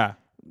 Yeah.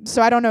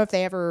 So I don't know if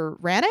they ever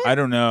ran it. I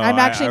don't know. I'm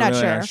actually I'm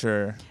not really sure. Not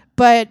sure.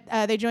 But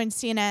they joined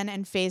CNN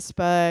and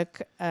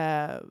Facebook,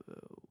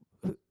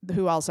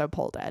 who also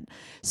pulled it.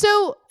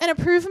 So an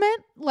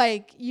improvement,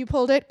 like you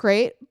pulled it,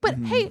 great. But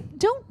hey,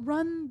 don't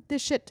run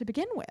this shit to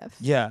begin with.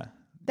 Yeah.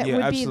 That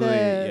would be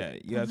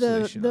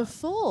the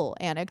full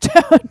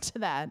anecdote to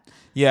that.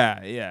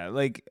 Yeah.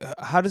 Like,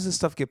 how does this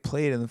stuff get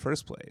played in the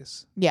first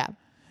place? Yeah.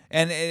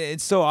 And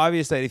it's so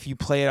obvious that if you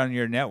play it on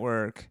your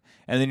network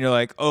and then you're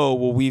like, oh,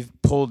 well, we've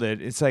pulled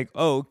it. It's like,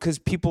 oh, because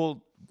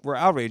people were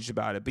outraged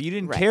about it, but you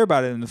didn't care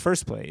about it in the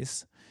first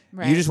place.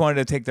 Right. You just wanted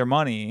to take their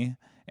money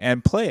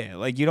and play it.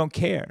 Like, you don't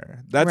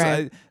care.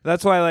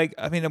 That's why, like,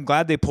 I mean, I'm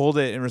glad they pulled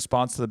it in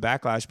response to the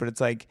backlash, but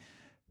it's like,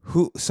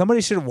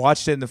 somebody should have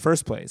watched it in the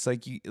first place.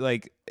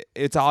 Like,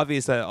 it's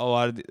obvious that a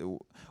lot of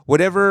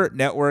whatever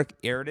network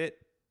aired it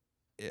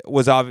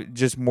was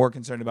just more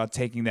concerned about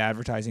taking the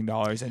advertising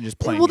dollars and just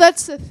playing. Well,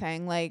 that's the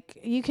thing. Like,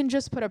 you can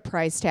just put a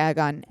price tag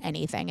on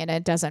anything and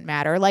it doesn't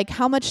matter. Like,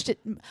 how much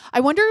I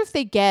wonder if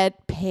they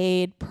get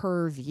paid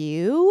per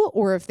view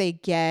or if they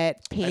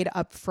get paid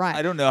up front.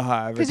 I don't know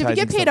how advertising. Because if you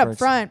get paid up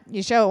front,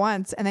 you show it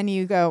once and then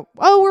you go,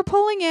 oh, we're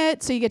pulling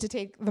it. So you get to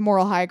take the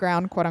moral high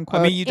ground, quote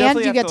unquote. I mean, you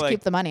definitely and you have get to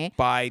keep the money.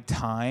 Buy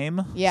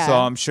time. Yeah. So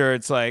I'm sure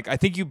it's like, I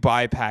think you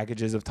buy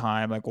packages of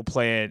time. Like, we'll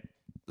play it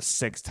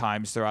 6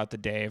 times throughout the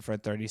day for a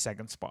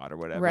 30-second spot or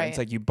whatever. Right. It's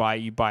like you buy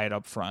it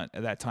up front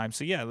at that time.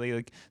 So yeah,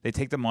 they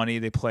take the money,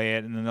 they play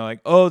it, and then they're like,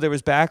 oh, there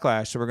was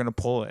backlash, so we're gonna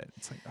pull it.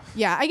 It's like, ugh.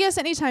 Yeah, I guess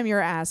anytime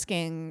you're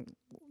asking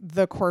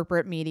the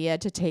corporate media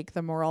to take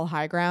the moral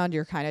high ground,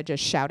 you're kind of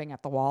just shouting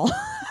at the wall.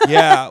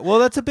 Yeah, well,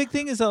 that's a big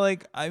thing. Is that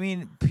like, I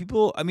mean,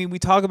 we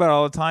talk about it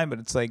all the time, but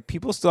it's like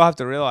people still have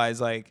to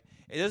realize, like,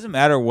 it doesn't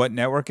matter what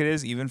network it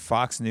is, even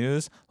Fox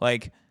News,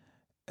 like.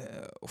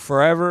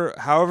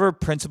 However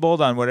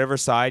principled on whatever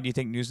side you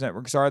think news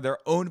networks are, they're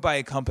owned by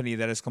a company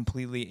that is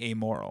completely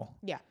amoral.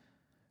 Yeah.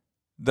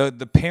 The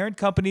parent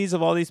companies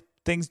of all these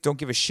things don't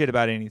give a shit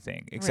about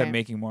anything except Right.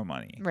 making more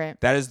money. Right.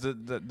 That is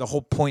the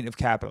whole point of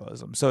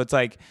capitalism. So it's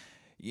like,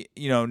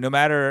 no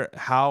matter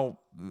how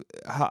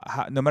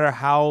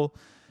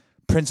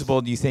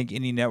principled you think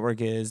any network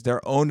is,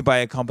 they're owned by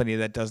a company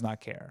that does not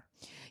care.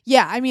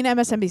 Yeah, I mean,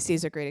 MSNBC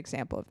is a great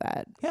example of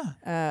that.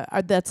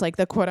 Yeah. That's like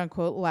the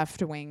quote-unquote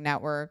left-wing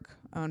network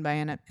owned by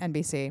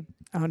NBC,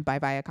 owned by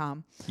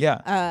Viacom.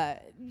 Yeah.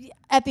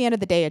 At the end of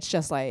the day, it's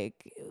just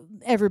like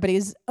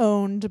everybody's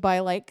owned by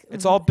like...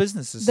 It's all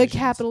business decisions. The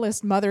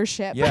capitalist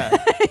mothership. Yeah.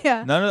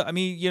 Yeah. I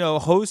mean,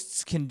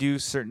 hosts can do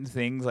certain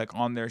things like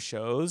on their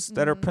shows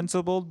that are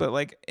principled, but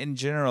like in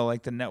general,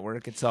 like the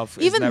network itself.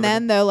 Even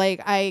then, though,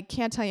 like I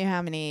can't tell you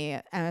how many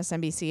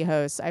MSNBC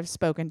hosts I've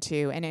spoken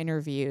to and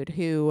interviewed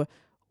who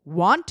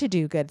want to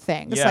do good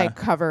things, like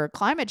cover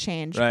climate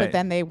change, but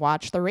then they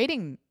watch the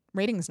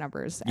ratings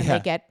numbers and they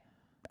get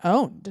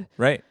owned.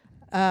 Right.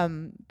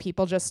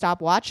 People just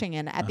stop watching,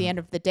 and at the end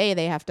of the day,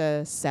 they have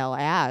to sell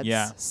ads.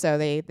 Yeah. So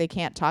they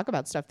can't talk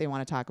about stuff they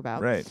want to talk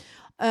about. Right.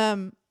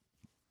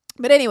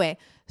 But anyway,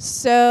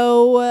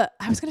 so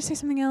I was going to say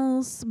something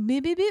else.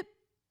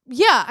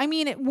 Yeah, I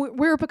mean,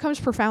 where it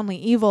becomes profoundly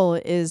evil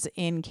is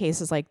in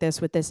cases like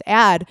this with this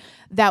ad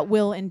that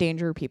will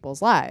endanger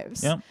people's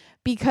lives. Yep.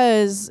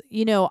 Because,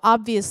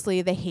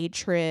 obviously the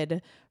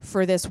hatred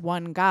for this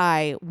one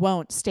guy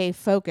won't stay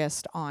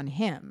focused on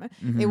him.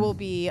 Mm-hmm. It will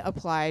be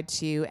applied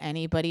to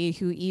anybody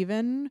who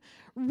even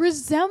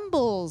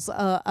resembles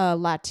a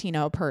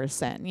Latino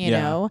person,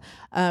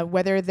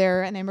 whether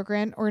they're an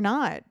immigrant or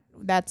not.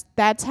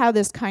 That's how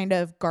this kind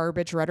of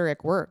garbage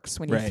rhetoric works.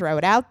 When you throw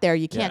it out there,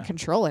 you can't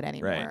control it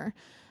anymore.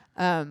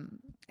 Right.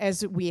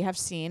 As we have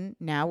seen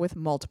now with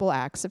multiple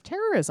acts of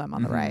terrorism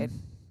on the right.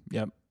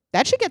 Yep.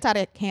 That shit gets out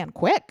of hand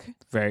quick.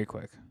 Very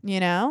quick.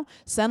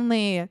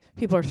 Suddenly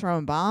people are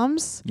throwing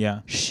bombs. Yeah.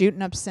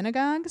 Shooting up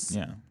synagogues.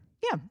 Yeah.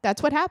 Yeah,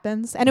 that's what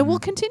happens. And it will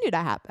continue to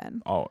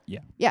happen. Oh,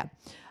 yeah.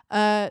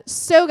 Yeah.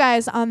 So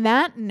guys, on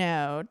that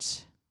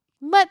note,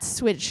 let's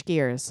switch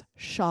gears,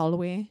 shall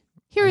we?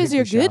 Here is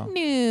your good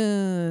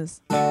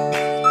news.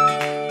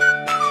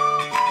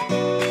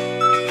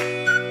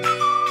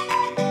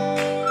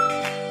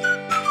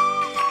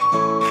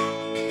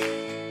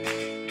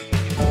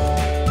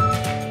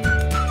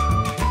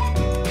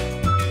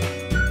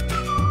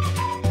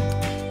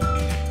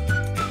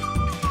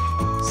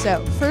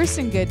 So, first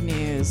in good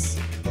news,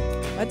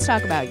 let's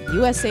talk about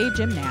USA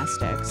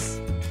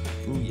Gymnastics.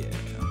 Ooh, yeah.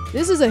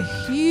 This is a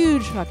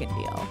huge fucking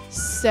deal.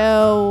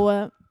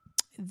 So,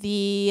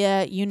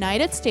 the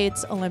United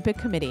States Olympic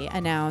Committee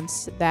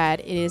announced that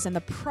it is in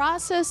the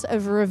process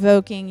of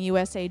revoking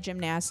USA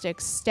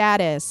Gymnastics'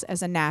 status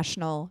as a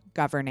national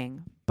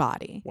governing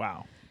body.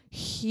 Wow.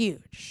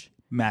 Huge.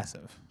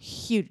 Massive.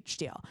 Huge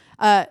deal.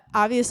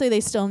 Obviously,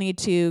 they still need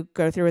to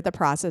go through with the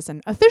process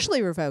and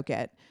officially revoke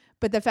it.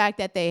 But the fact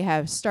that they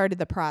have started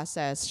the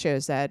process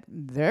shows that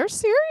they're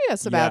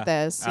serious about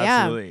this.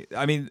 Absolutely.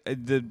 Yeah. I mean,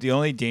 the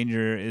only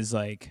danger is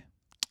like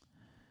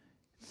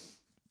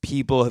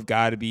people have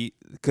got to be,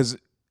 because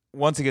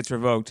once it gets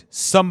revoked,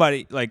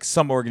 somebody, like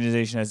some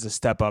organization has to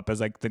step up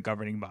as like the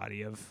governing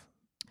body of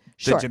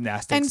the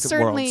gymnastics and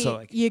certainly world. So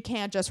like, you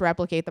can't just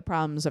replicate the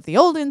problems of the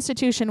old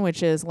institution,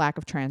 which is lack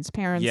of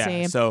transparency.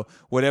 Yeah. So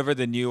whatever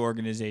the new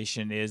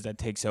organization is that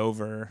takes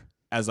over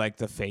as like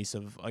the face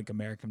of like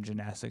American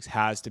gymnastics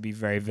has to be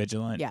very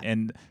vigilant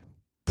and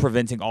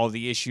preventing all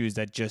the issues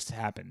that just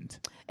happened.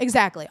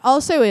 Exactly.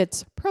 Also,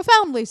 it's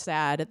profoundly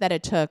sad that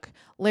it took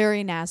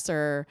Larry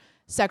Nassar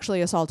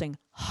sexually assaulting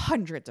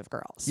hundreds of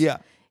girls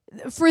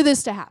for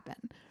this to happen.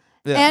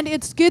 Yeah. And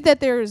it's good that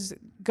there's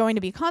going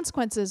to be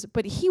consequences,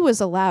 but he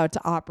was allowed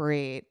to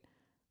operate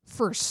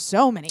for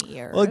so many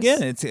years. Well,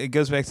 again, it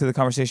goes back to the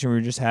conversation we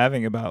were just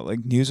having about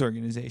like news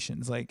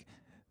organizations. Like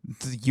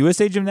the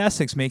USA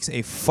Gymnastics makes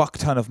a fuck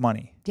ton of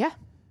money. Yeah.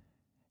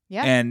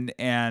 Yeah. And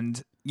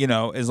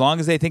as long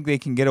as they think they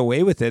can get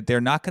away with it, they're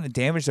not going to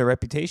damage their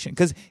reputation.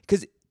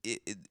 Because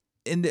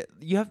and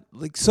you have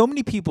like so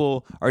many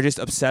people are just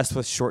obsessed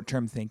with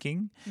short-term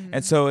thinking.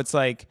 And so it's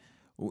like,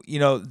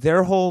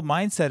 their whole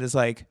mindset is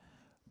like,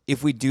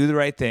 if we do the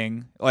right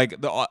thing, like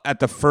at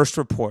the first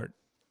report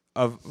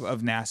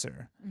of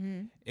Nasser,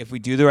 if we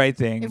do the right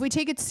thing, if we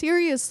take it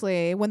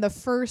seriously, when the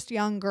first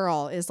young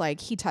girl is like,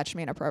 he touched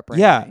me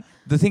inappropriately. Yeah.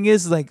 The thing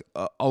is, like,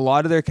 a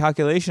lot of their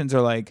calculations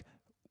are like,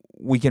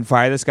 we can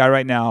fire this guy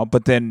right now,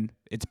 but then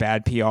it's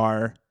bad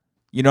PR.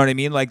 You know what I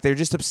mean? Like, they're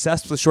just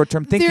obsessed with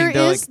short-term thinking.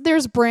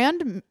 There's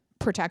brand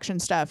protection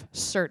stuff,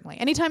 certainly.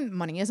 Anytime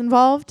money is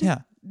involved,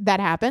 that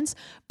happens.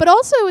 But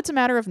also, it's a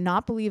matter of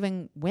not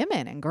believing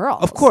women and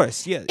girls. Of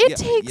course, yeah. It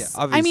takes,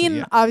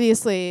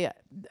 obviously,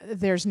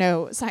 there's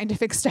no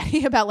scientific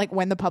study about like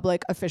when the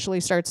public officially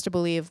starts to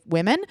believe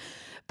women.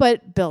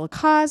 But Bill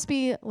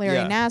Cosby,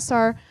 Larry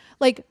Nassar,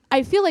 like,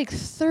 I feel like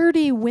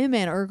 30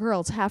 women or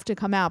girls have to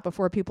come out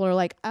before people are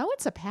like, oh,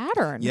 it's a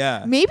pattern.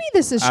 Yeah. Maybe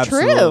this is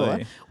Absolutely.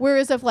 true.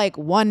 Whereas if like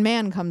one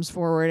man comes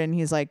forward and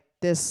he's like,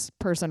 this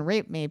person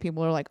raped me,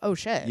 people are like, oh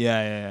shit.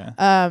 Yeah.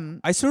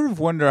 I sort of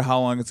wonder how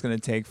long it's going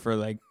to take for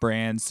like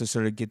brands to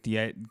sort of get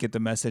the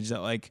message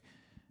that like,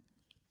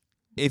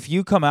 if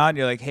you come out and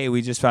you're like, hey,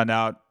 we just found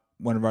out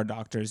one of our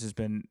doctors has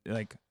been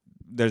like,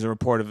 there's a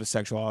report of a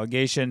sexual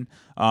allegation.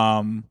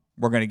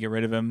 We're going to get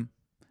rid of him.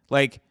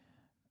 Like,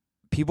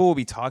 people will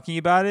be talking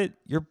about it.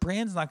 Your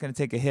brand's not going to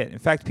take a hit. In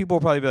fact, people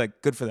will probably be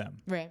like, good for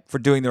them for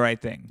doing the right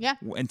thing. Yeah.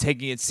 And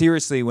taking it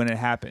seriously when it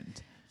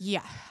happened.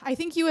 Yeah. I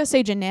think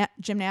USA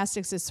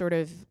Gymnastics is sort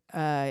of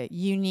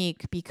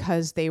unique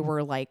because they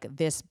were like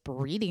this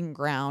breeding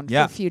ground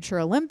for future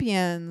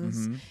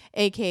Olympians,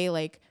 aka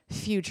like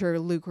future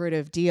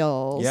lucrative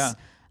deals. Yeah.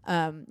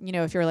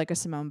 If you're like a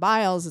Simone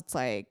Biles, it's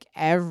like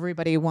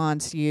everybody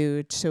wants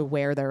you to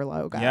wear their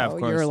logo. Yeah, of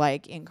course. You're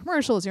like in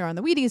commercials, you're on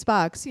the Wheaties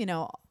box,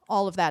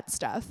 all of that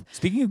stuff.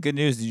 Speaking of good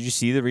news, did you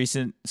see the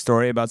recent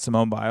story about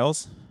Simone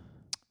Biles?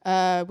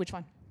 Which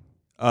one?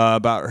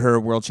 About her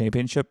world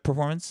championship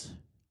performance?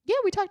 Yeah,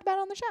 we talked about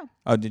it on the show.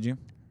 Oh, did you?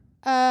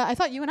 I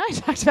thought you and I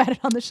talked about it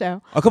on the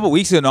show. A couple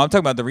weeks ago. No, I'm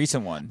talking about the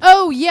recent one.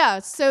 Oh, yeah.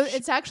 So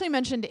it's actually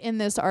mentioned in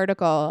this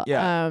article.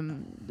 Yeah.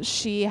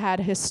 She had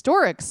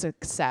historic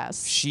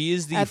success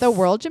at the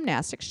World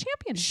Gymnastics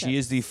Championship. She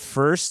is the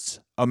first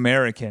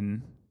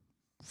American,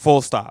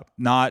 full stop.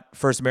 Not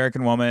first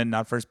American woman,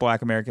 not first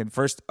Black American,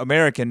 first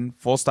American,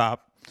 full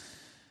stop,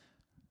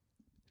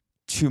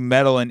 to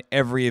medal in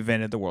every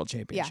event at the World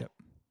Championship. Yeah.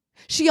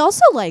 She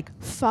also like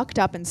fucked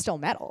up and still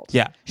medaled.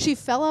 Yeah. She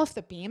fell off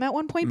the beam at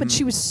one point, but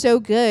she was so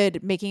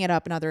good making it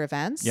up in other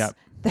events. Yeah.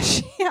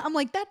 That I'm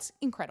like, that's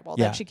incredible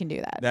that she can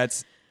do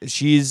that.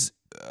 She's,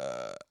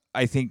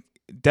 I think,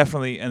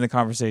 definitely in the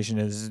conversation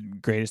is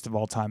greatest of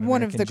all time.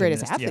 One of the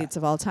greatest athletes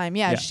of all time.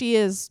 Yeah, she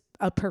is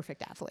a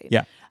perfect athlete.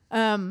 Yeah.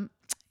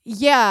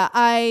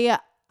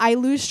 I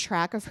lose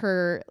track of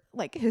her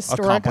like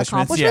historic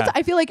accomplishments. Yeah.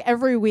 I feel like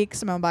every week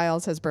Simone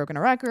Biles has broken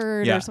a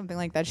record or something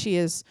like that. She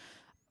is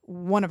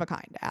one of a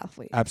kind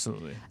athlete.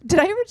 Absolutely. Did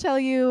I ever tell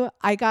you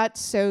I got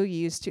so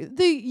used to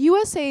the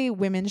USA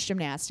women's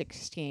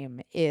gymnastics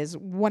team is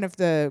one of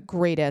the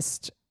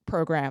greatest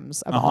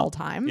programs of all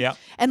time. Yeah.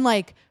 And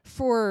like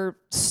for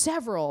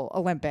several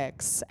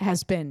Olympics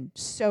has been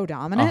so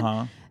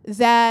dominant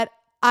that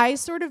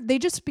they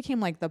just became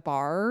like the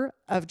bar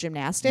of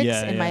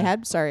gymnastics in my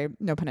head. Sorry,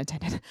 no pun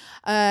intended.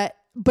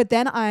 But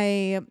then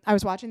I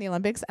was watching the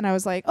Olympics and I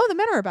was like, oh, the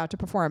men are about to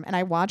perform. And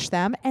I watched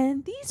them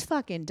and these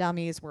fucking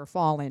dummies were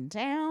falling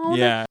down.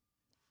 Yeah.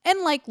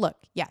 And like, look,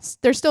 yes,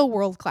 they're still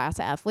world-class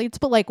athletes,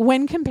 but like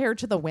when compared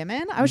to the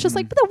women, I was just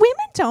like, but the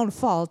women don't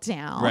fall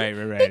down. Right.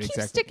 They keep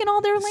sticking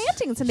all their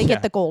landings and they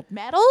get the gold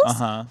medals.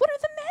 What are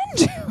the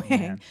men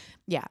doing?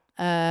 Yeah.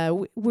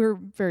 We're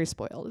very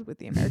spoiled with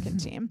the American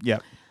team.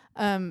 Yep.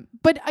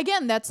 But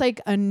again, that's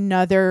like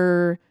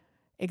another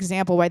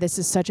example why this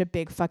is such a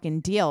big fucking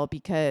deal,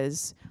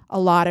 because a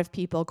lot of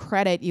people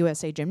credit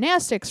USA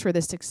Gymnastics for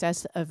the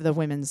success of the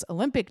women's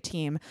Olympic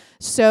team.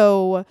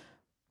 So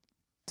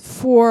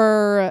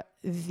for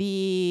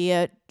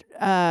the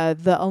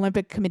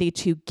Olympic Committee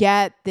to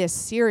get this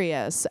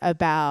serious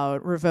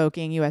about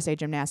revoking USA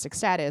Gymnastics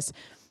status,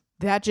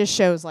 that just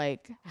shows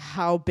like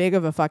how big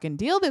of a fucking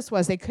deal this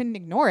was. They couldn't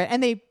ignore it,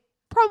 and they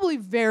probably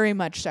very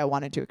much so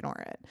wanted to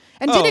ignore it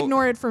and did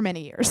ignore it for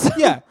many years.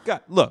 Yeah.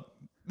 God, look,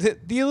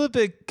 the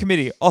Olympic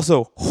Committee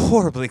also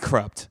horribly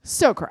corrupt.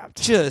 So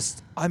corrupt.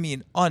 There's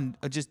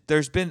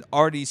been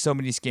already so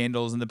many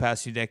scandals in the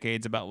past few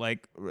decades about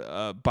like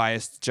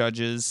biased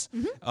judges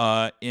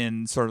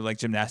in sort of like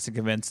gymnastic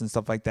events and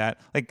stuff like that.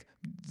 Like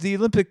the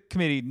Olympic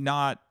Committee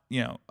does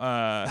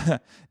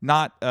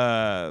not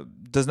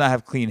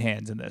have clean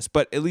hands in this,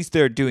 but at least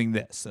they're doing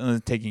this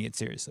and taking it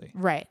seriously.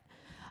 Right.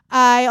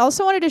 I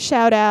also wanted to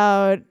shout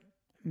out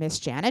Miss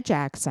Janet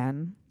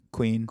Jackson,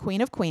 Queen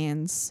of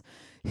Queens,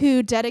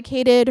 who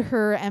dedicated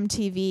her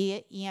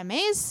MTV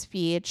EMA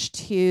speech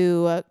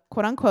to,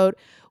 quote unquote,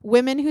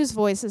 women whose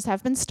voices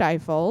have been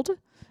stifled.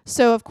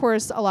 So, of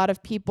course, a lot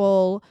of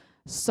people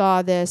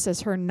saw this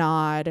as her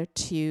nod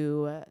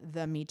to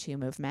the Me Too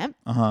movement.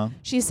 Uh-huh.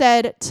 She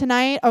said,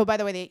 tonight, oh, by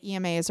the way, the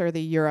EMAs are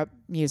the Europe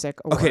Music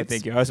Awards. Okay,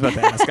 thank you. I was about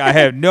to ask. I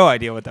have no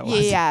idea what that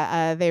was.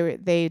 Yeah,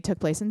 they took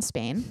place in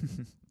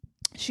Spain.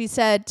 She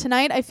said,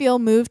 tonight I feel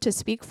moved to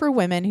speak for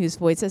women whose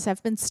voices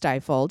have been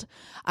stifled.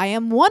 I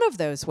am one of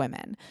those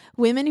women.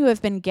 Women who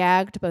have been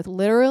gagged both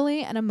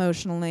literally and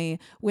emotionally.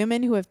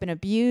 Women who have been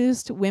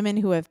abused. Women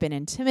who have been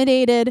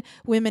intimidated.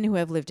 Women who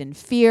have lived in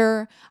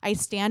fear. I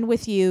stand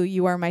with you.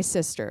 You are my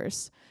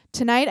sisters.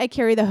 Tonight I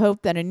carry the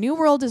hope that a new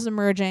world is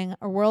emerging,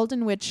 a world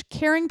in which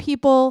caring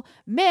people,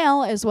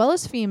 male as well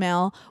as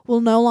female,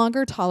 will no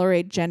longer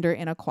tolerate gender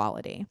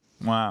inequality.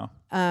 Wow.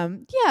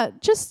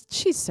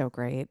 She's so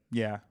great.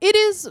 Yeah. It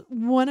is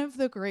one of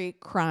the great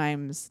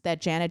crimes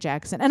that Janet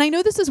Jackson, and I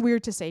know this is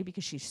weird to say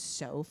because she's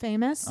so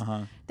famous,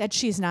 that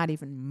she's not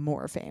even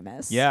more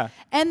famous. Yeah.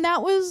 And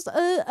that was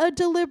a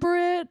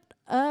deliberate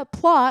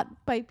plot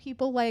by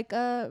people like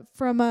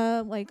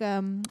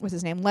what's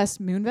his name? Les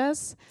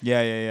Moonves.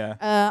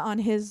 Yeah. On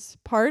his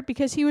part,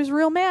 because he was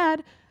real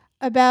mad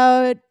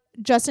about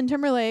Justin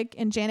Timberlake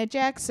and Janet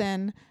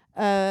Jackson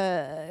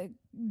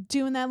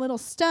doing that little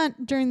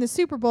stunt during the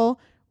Super Bowl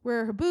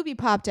where her boobie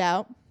popped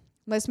out.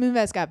 Les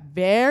Moonves got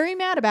very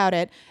mad about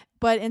it,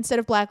 but instead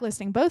of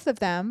blacklisting both of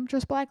them,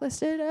 just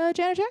blacklisted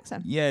Janet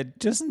Jackson. Yeah,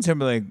 Justin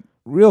Timberlake,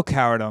 real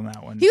coward on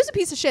that one. He was a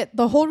piece of shit.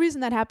 The whole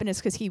reason that happened is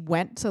because he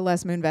went to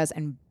Les Moonves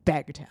and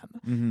begged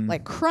him,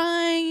 like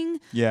crying,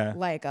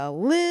 like a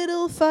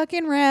little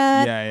fucking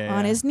rat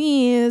on his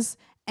knees.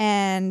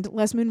 And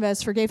Les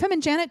Moonves forgave him,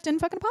 and Janet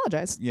didn't fucking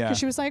apologize. Yeah, because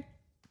she was like,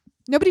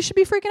 nobody should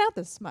be freaking out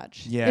this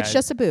much. Yeah. It's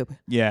just a boob.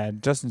 Yeah.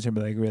 Justin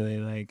Timberlake really,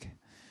 like,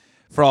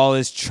 for all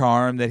his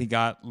charm that he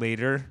got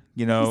later,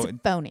 you know. He's a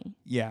phony.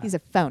 Yeah. He's a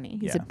phony.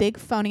 He's a big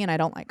phony, and I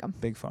don't like him.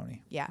 Big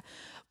phony. Yeah.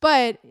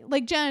 But,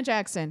 like, Janet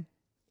Jackson,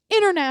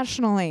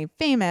 internationally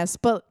famous,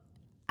 but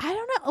I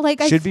don't know. Like,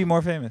 should be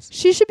more famous.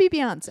 She should be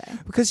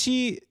Beyonce. Because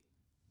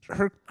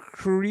her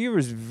career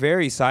was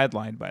very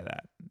sidelined by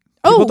that.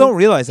 People don't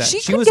realize that. She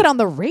couldn't get on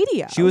the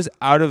radio. She was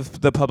out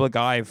of the public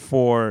eye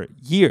for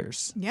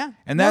years. Yeah.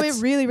 And that's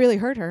it really, really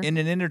hurt her. In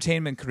an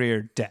entertainment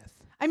career,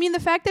 death. I mean, the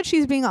fact that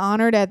she's being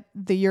honored at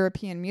the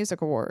European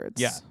Music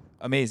Awards. Yeah.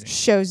 Amazing.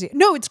 Shows you.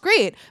 No, it's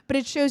great. But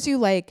it shows you,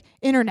 like,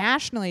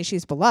 internationally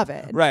she's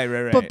beloved.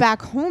 Right. But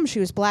back home she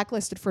was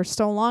blacklisted for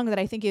so long that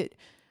I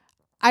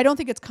don't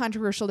think it's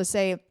controversial to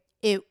say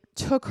it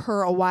took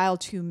her a while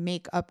to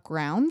make up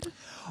ground.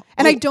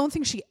 And I don't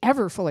think she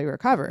ever fully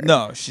recovered.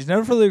 No, she's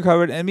never fully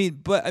recovered. I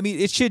mean,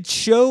 it should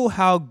show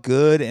how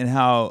good and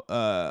how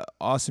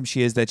awesome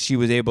she is that she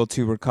was able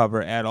to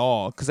recover at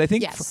all. Because I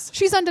think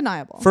she's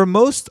undeniable. For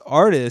most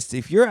artists,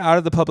 if you're out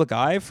of the public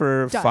eye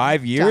for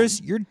 5 years,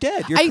 you're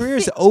dead. Your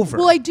career's over.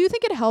 Well, I do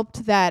think it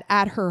helped that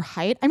at her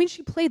height, I mean,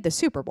 she played the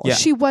Super Bowl. Yeah.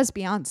 She was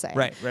Beyonce.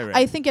 Right.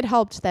 I think it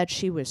helped that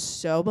she was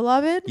so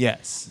beloved.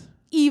 Yes.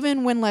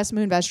 Even when Les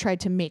Moonves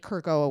tried to make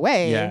her go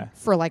away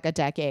for like a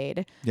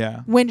decade. Yeah.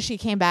 When she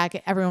came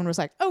back, everyone was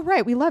like, oh,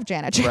 right, we love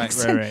Janet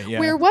Jackson. Right, yeah.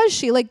 Where was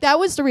she? Like, that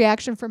was the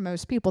reaction from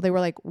most people. They were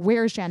like,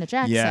 where's Janet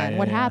Jackson?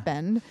 What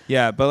happened?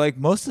 Yeah, but like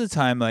most of the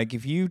time, like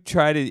if you're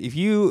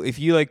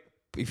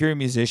a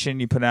musician,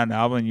 you put out an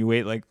album and you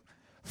wait like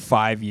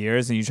 5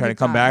 years and you try to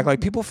come back, like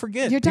people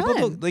forget. You're people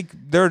done. Like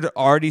there are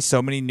already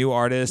so many new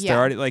artists. They're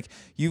already like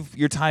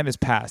your time has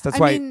passed. That's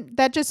why. I mean,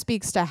 that just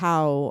speaks to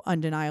how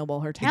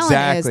undeniable her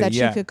talent is that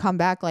she could come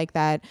back like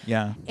that.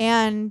 Yeah.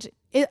 And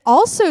it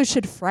also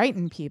should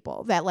frighten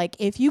people that, like,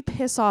 if you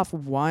piss off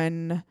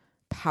one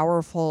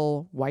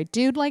powerful white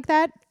dude like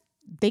that,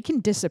 they can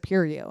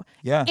disappear you.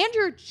 Yeah. And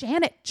you're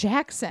Janet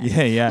Jackson.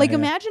 Yeah. Like,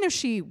 imagine if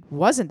she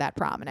wasn't that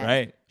prominent.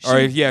 Right. Or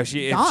if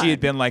she had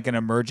been like an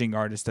emerging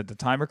artist at the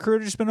time, her career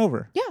would just been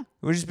over. Yeah.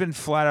 It would just been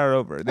flat out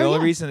over. The only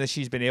reason that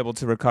she's been able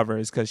to recover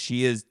is because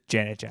she is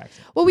Janet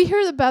Jackson. Well, we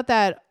hear about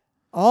that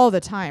all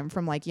the time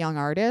from like young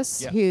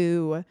artists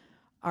who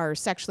are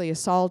sexually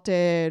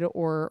assaulted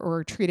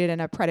or treated in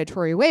a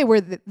predatory way,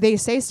 where they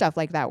say stuff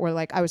like that, where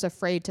like, I was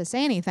afraid to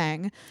say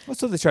anything.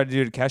 What's what they tried to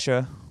do to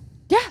Kesha?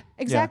 Yeah,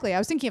 exactly. Yeah. I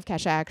was thinking of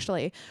Kesha,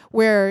 actually,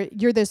 where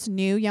you're this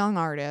new young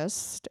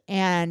artist,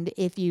 and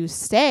if you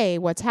say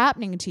what's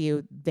happening to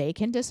you, they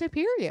can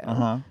disappear you.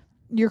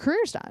 Your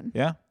career's done.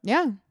 Yeah.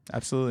 Yeah.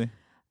 Absolutely.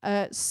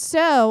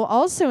 So,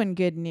 also in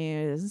good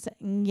news,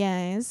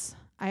 guys,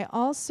 I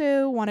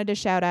also wanted to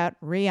shout out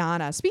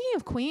Rihanna. Speaking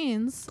of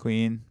queens.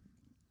 Queen.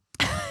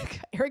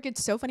 Eric,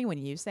 it's so funny when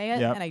you say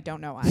it, and I don't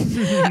know why.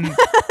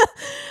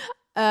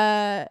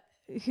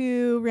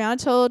 Who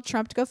Rihanna told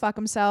Trump to go fuck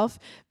himself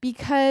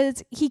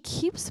because he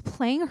keeps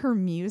playing her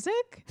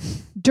music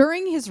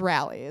during his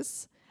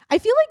rallies. I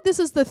feel like this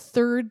is the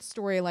third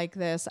story like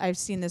this I've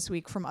seen this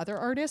week from other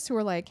artists who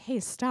are like, hey,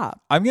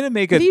 stop. What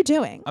are you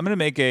doing? I'm going to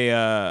make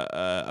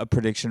a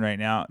prediction right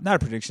now. Not a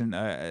prediction.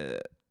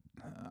 I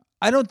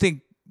don't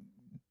think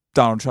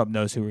Donald Trump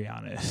knows who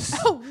Rihanna is.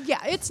 Oh,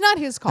 yeah. It's not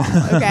his call.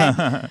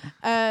 Okay.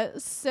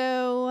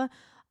 So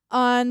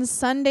on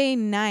Sunday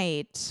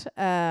night,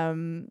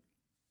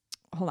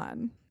 hold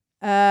on.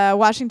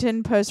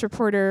 Washington Post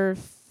reporter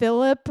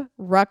Philip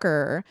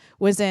Rucker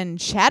was in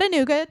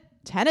Chattanooga,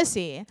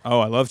 Tennessee. Oh,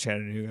 I love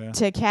Chattanooga.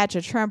 To catch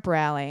a Trump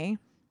rally.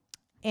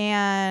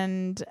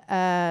 And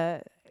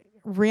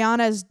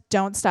Rihanna's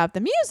Don't Stop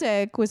the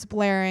Music was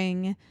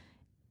blaring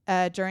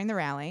during the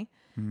rally.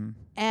 Mm-hmm.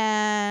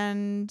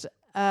 And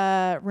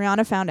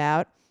Rihanna found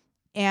out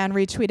and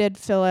retweeted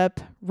Philip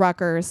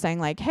Rucker saying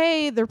like,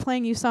 hey, they're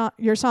playing your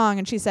song.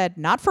 And she said,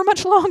 not for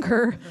much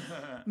longer.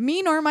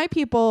 Me nor my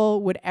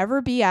people would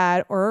ever be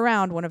at or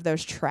around one of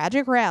those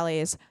tragic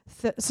rallies.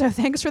 So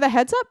thanks for the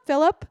heads up,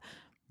 Philip.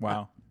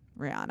 Wow.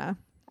 Rihanna.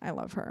 I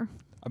love her.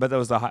 I bet that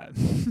was the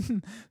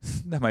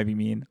that might be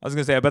mean. I was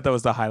going to say, I bet that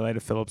was the highlight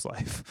of Philip's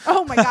life.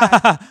 Oh my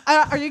God.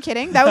 Are you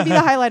kidding? That would be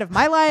the highlight of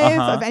my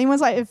life. If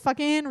anyone's like, if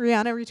fucking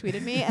Rihanna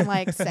retweeted me and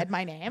like said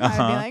my name,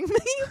 I would be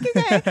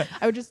like, okay.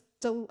 I would just,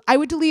 I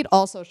would delete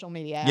all social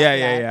media.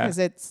 Yeah. Because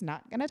it's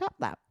not going to top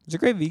that. There's a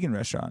great vegan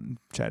restaurant in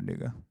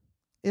Chattanooga.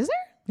 Is there?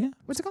 Yeah.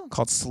 What's it called?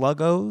 Called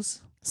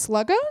Sluggos.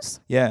 Sluggos?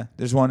 Yeah.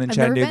 There's one in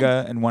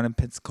Chattanooga and one in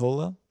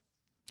Pensacola.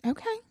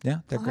 Okay. Yeah,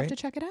 they're I'll great. have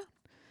to check it out.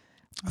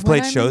 I've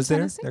played shows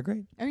there. They're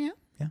great. Oh, yeah?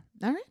 Yeah.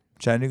 All right.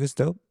 Chattanooga's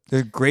dope.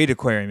 There's a great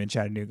aquarium in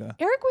Chattanooga.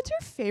 Eric, what's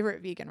your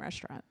favorite vegan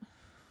restaurant?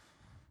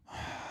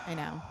 I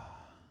know.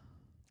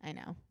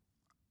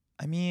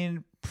 I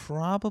mean,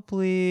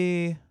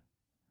 probably...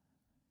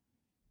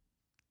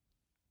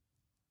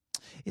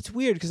 It's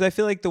weird because I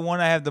feel like the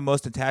one I have the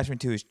most attachment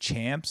to is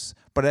Champs,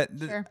 but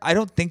I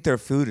don't think their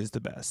food is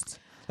the best.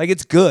 Like,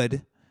 it's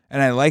good,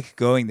 and I like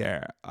going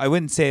there. I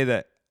wouldn't say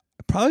that...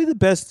 Probably the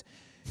best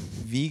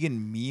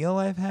vegan meal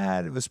I've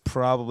had was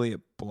probably a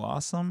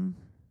Blossom.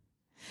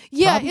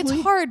 Yeah, probably.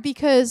 It's hard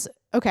because,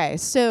 okay,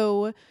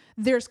 so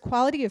there's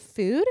quality of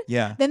food.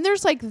 Yeah. Then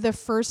there's like the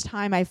first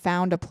time I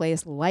found a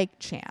place like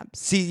Champs.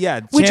 See, yeah.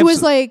 Which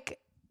was like,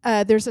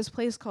 there's this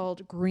place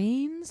called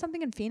Green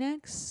something in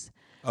Phoenix.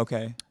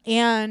 Okay.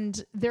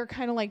 And they're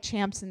kind of like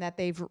Champs in that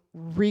they've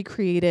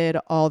recreated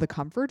all the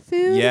comfort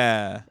food.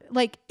 Yeah.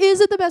 Like,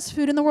 is it the best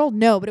food in the world?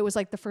 No, but it was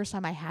like the first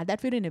time I had that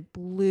food and it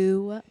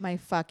blew my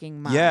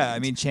fucking mind. Yeah, I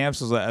mean,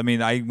 Champs was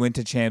I went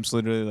to Champs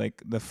literally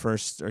like the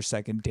first or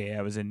second day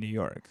I was in New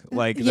York.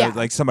 Like,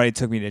 like somebody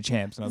took me to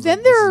Champs. And I was then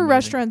like, there are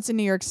restaurants in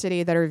New York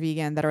City that are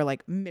vegan that are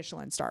like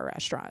Michelin star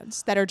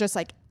restaurants that are just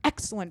like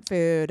excellent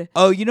food.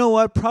 Oh, you know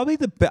what? Probably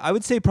I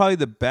would say probably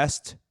the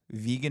best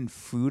vegan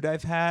food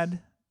I've had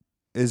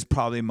is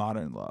probably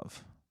Modern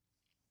Love.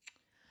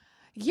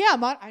 Yeah,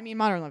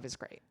 Modern Love is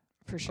great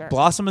for sure.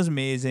 Blossom is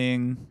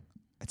amazing.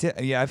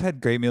 I've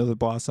had great meals at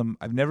Blossom.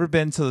 I've never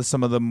been to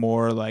some of the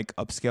more like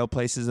upscale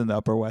places in the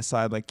Upper West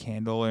Side, like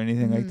Candle or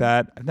anything like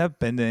that. I've never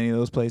been to any of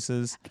those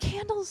places.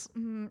 Candle's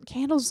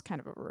kind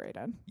of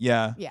overrated.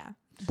 Yeah. Yeah.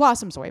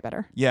 Blossom's way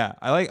better. Yeah,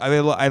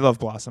 I love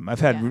Blossom.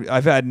 I've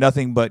had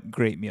nothing but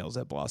great meals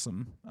at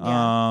Blossom.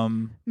 Yeah.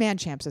 Man,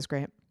 Champs is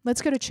great.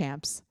 Let's go to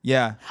Champs.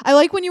 Yeah. I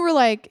like when you were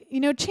like,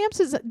 Champs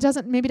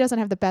doesn't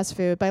have the best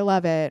food, but I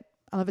love it.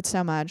 I love it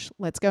so much.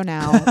 Let's go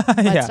now.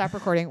 Let's stop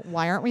recording.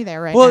 Why aren't we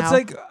there right now? Well, it's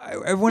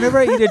like whenever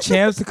I eat a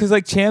Champs, because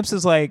like Champs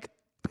is like.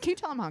 Can you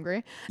tell I'm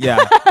hungry?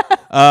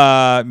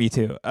 Yeah. Me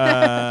too.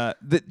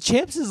 The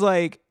Champs is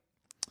like.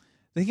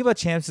 The thing about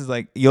Champs is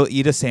like you'll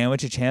eat a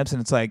sandwich at Champs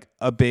and it's like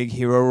a big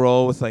hero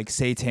roll with like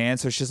seitan,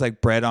 so it's just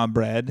like bread on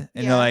bread,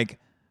 and you're like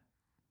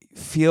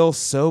feel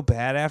so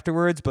bad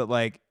afterwards, but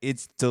like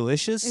it's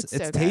delicious. It's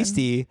so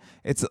tasty.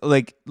 It's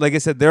like I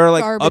said, there are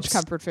like garbage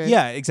comfort food.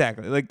 Yeah,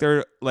 exactly. Like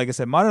like I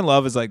said, Modern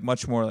Love is like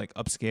much more like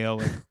upscale,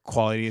 like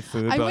quality of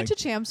food. I went to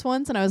Champs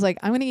once and I was like,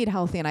 I'm gonna eat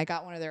healthy, and I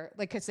got one of their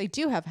because they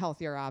do have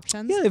healthier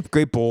options. Yeah, they have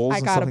great bowls.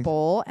 I got a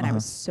bowl and I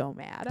was so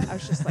mad. I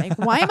was just like,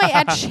 why am I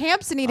at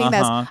Champs and eating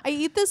this? I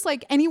eat this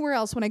like anywhere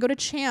else. When I go to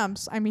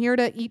Champs, I'm here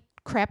to eat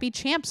crappy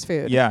Champs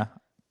food. Yeah.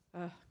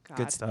 God.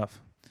 Good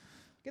stuff.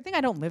 Good thing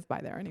I don't live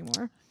by there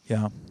anymore.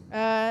 Yeah.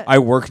 I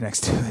work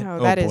next to it.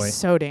 That is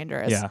so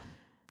dangerous. Yeah.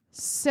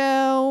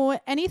 So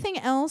anything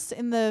else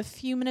in the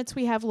few minutes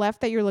we have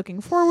left that you're looking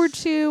forward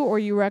to or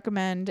you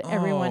recommend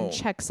everyone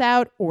checks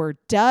out or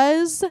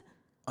does?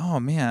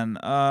 Oh, man.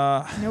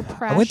 No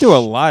pressure. I went through a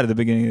lot at the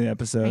beginning of the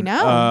episode. I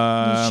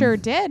know. You sure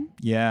did.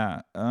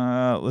 Yeah.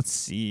 Let's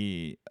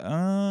see.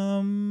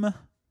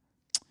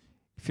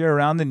 If you're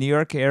around the New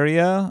York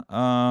area,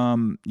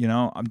 I'm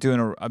doing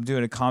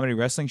a comedy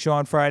wrestling show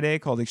on Friday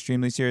called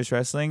Extremely Serious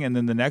Wrestling, and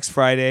then the next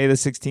Friday, the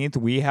 16th,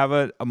 we have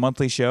a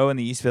monthly show in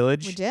the East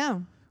Village. We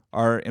do.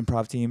 Our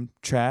improv team,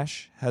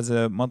 Trash, has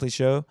a monthly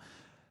show,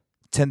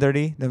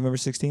 10:30, November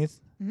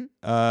 16th.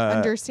 Mm-hmm.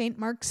 Under St.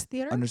 Mark's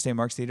Theater. Under St.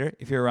 Mark's Theater.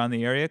 If you're around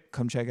the area,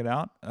 come check it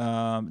out.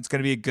 It's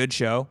gonna be a good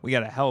show. We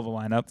got a hell of a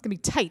lineup. It's gonna be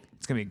tight.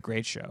 It's gonna be a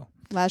great show.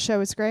 Last show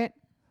was great.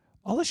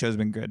 All the shows have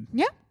been good.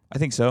 Yeah. I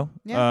think so.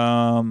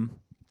 Yeah.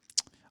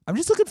 I'm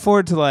just looking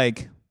forward to I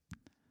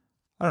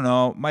don't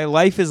know. My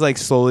life is like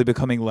slowly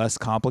becoming less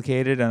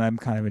complicated, and I'm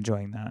kind of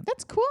enjoying that.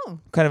 That's cool.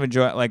 Kind of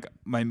enjoy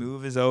my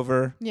move is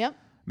over. Yep.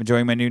 I'm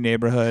enjoying my new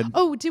neighborhood.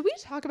 Oh, did we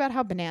talk about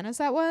how bananas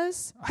that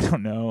was? I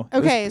don't know.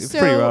 Okay, it was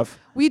pretty rough.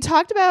 We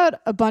talked about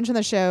a bunch on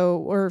the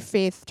show, or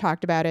Faith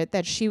talked about it,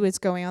 that she was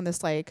going on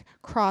this like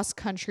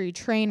cross-country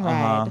train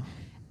ride.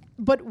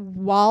 But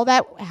while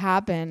that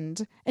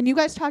happened, and you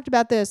guys talked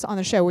about this on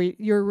the show, where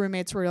your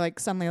roommates were like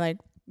suddenly like,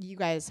 you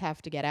guys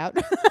have to get out.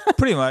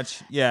 Pretty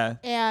much, yeah.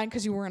 And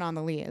because you weren't on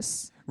the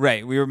lease.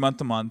 Right. We were month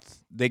to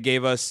month. They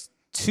gave us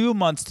 2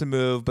 months to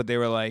move, but they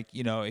were like,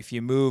 if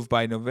you move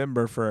by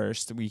November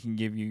 1st, we can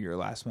give you your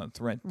last month's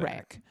rent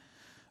back.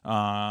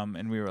 Right.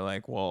 And we were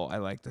like, well, I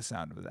like the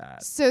sound of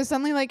that. So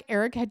suddenly, like,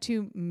 Eric had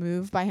to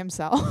move by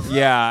himself.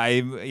 Yeah,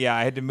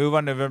 I had to move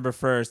on November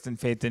 1st, and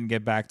Faith didn't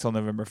get back till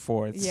November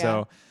 4th. Yeah.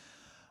 So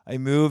I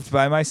moved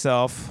by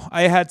myself.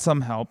 I had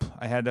some help.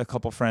 I had a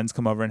couple friends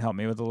come over and help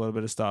me with a little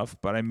bit of stuff,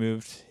 but I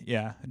moved.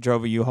 Yeah,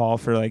 drove a U-Haul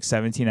for like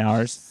 17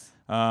 hours.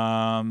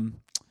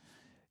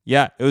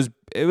 Yeah,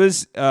 it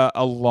was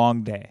a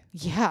long day.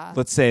 Yeah.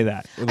 Let's say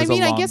that. I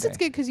guess it's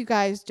good because you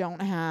guys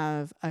don't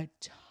have a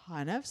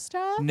ton of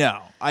stuff.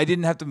 No, I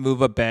didn't have to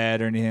move a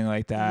bed or anything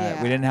like that.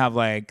 Yeah. We didn't have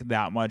like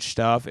that much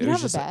stuff. You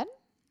don't have a bed?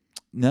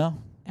 No.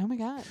 Oh my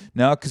God.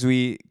 No, because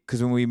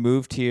when we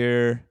moved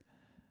here,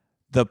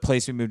 the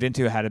place we moved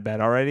into had a bed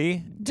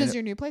already. Does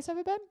your new place have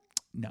a bed?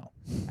 No.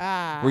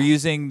 We're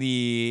using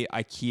the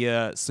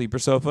IKEA sleeper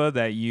sofa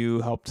that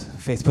you helped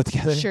Faith put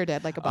together. Sure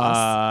did, like a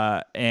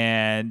boss.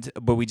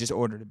 But we just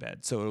ordered a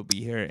bed, so it'll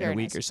be here in a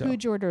week or so.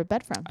 Who'd you order a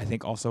bed from? I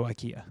think also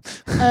IKEA.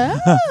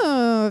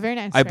 Oh, very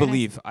nice. I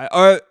believe.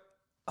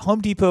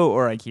 Home Depot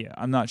or IKEA.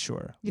 I'm not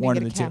sure. You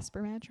didn't get a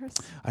Casper mattress?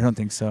 I don't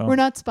think so. We're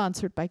not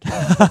sponsored by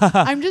Casper.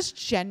 I'm just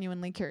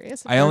genuinely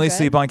curious. I only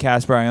sleep on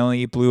Casper. I only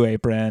eat Blue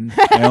Apron.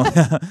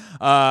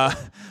 I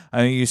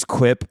only use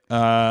Quip.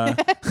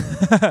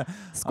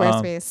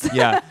 Squarespace.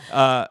 Yeah,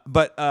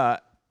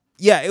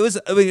 it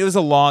was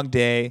a long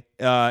day.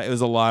 It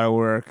was a lot of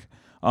work.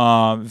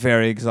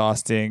 Very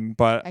exhausting.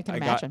 But I can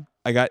imagine.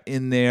 I got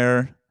in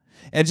there,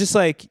 and just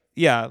like.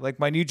 Yeah, like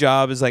my new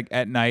job is like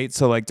at night,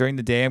 so like during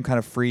the day I'm kind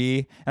of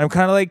free, and I'm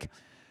kind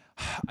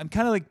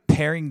of like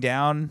paring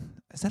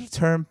down. Is that a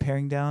term?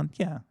 Paring down?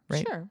 Yeah,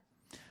 right. Sure.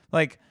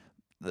 Like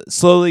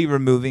slowly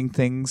removing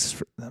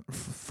things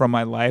from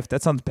my life.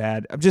 That sounds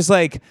bad. I'm just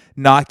like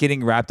not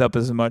getting wrapped up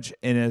as much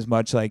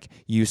like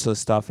useless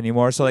stuff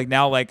anymore. So like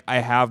now like I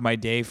have my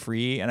day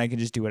free and I can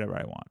just do whatever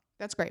I want.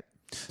 That's great.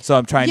 So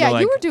I'm trying to like... Yeah,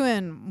 you were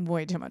doing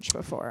way too much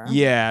before.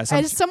 Yeah. So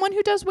as someone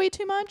who does way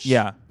too much,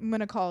 yeah, I'm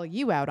going to call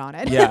you out on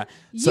it. Yeah.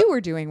 You were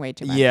doing way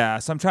too much. Yeah.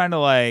 So I'm trying to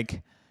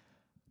like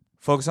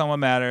focus on what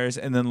matters.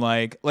 And then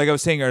like I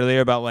was saying earlier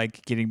about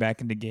like getting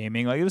back into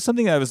gaming, like it was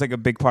something that was like a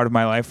big part of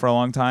my life for a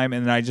long time.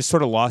 And then I just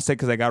sort of lost it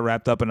because I got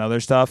wrapped up in other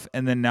stuff.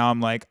 And then now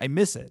I'm like, I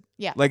miss it.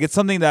 Yeah. Like it's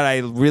something that I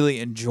really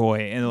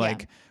enjoy and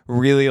like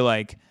really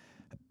like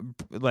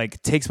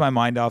takes my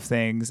mind off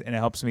things and it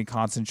helps me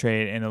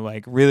concentrate and it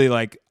like really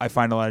like I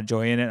find a lot of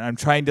joy in it. I'm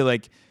trying to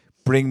like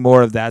bring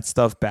more of that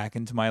stuff back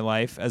into my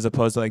life as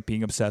opposed to like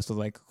being obsessed with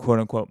like quote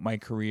unquote my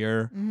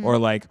career or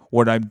like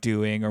what I'm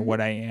doing or what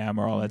I am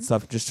or all that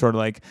stuff. Just sort of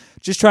like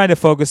just trying to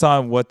focus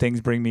on what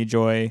things bring me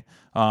joy.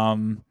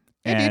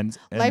 And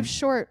life's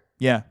short.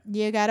 Yeah.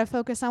 You got to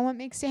focus on what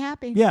makes you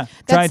happy. Yeah.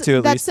 Trying to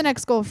at That's least. the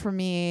next goal for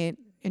me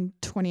in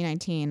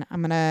 2019.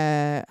 I'm going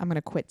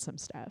to quit some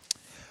stuff.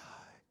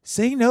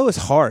 Saying no is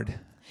hard.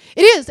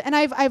 It is, and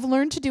I've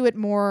learned to do it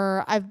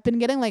more. I've been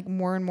getting like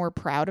more and more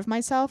proud of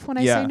myself when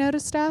I say no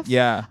to stuff.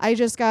 Yeah. I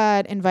just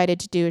got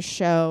invited to do a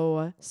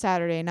show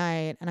Saturday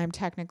night, and I'm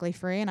technically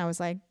free, and I was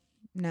like,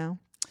 no.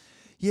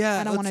 Yeah,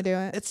 I don't want to do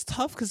it. It's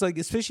tough because like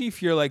especially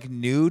if you're like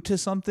new to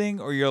something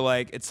or you're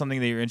like it's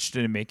something that you're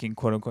interested in making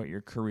quote unquote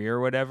your career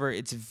or whatever.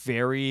 It's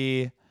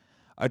very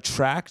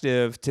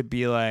attractive to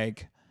be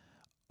like,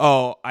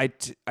 oh, I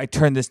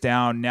turned this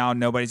down. Now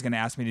nobody's going to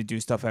ask me to do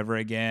stuff ever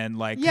again.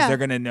 Like, cause they're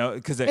going to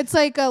know. Cause it's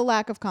like a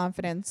lack of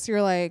confidence.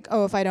 You're like,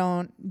 oh, if I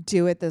don't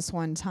do it this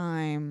one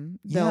time,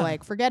 they'll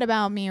like forget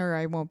about me or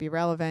I won't be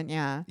relevant.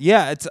 Yeah.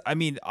 Yeah.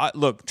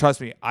 Look,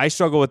 trust me. I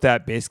struggle with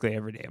that basically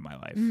every day of my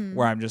life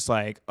where I'm just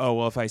like, oh,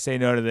 well, if I say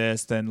no to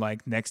this, then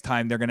like next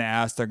time they're going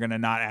to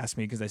not ask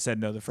me because I said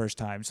no the first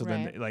time. So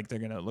then like they're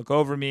going to look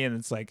over me and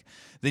it's like,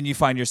 then you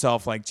find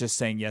yourself like just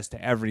saying yes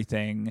to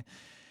everything.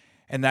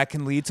 And that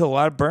can lead to a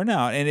lot of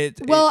burnout. And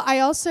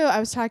I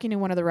was talking to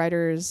one of the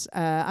writers.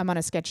 I'm on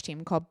a sketch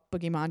team called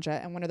Boogie Manja,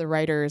 and one of the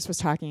writers was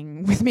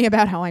talking with me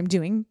about how I'm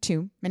doing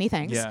too many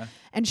things. Yeah.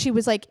 And she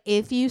was like,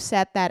 if you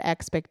set that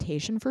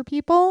expectation for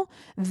people,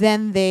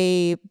 then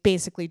they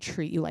basically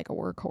treat you like a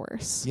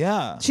workhorse.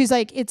 Yeah. She's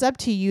like, it's up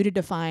to you to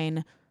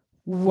define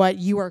what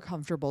you are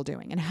comfortable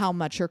doing and how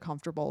much you're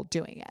comfortable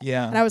doing it.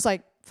 Yeah. And I was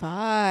like,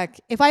 fuck.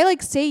 If I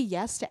like say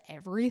yes to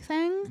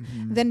everything,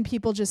 then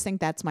people just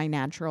think that's my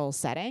natural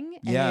setting.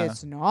 And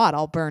it's not.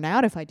 I'll burn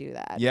out if I do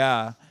that.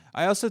 Yeah.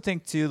 I also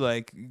think too,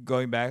 like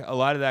going back, a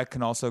lot of that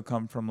can also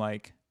come from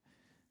like,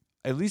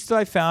 at least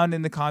I found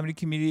in the comedy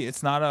community,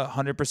 it's not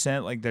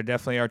 100%. Like there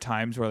definitely are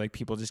times where like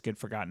people just get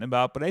forgotten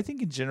about. But I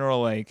think in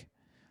general, like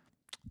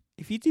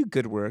if you do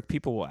good work,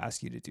 people will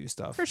ask you to do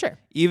stuff. For sure.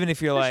 Even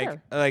if you're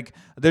For like,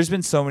 there's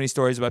been so many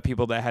stories about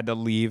people that had to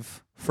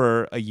leave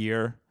for a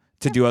year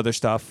to do other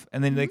stuff.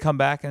 And then they come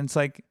back and it's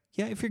like,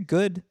 yeah, if you're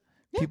good,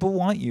 people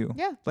want you.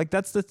 Yeah. Like,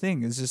 that's the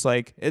thing. It's just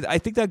like, I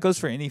think that goes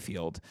for any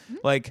field.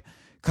 Like,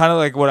 kind of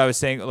like what I was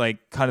saying,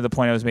 like kind of the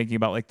point I was making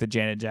about like the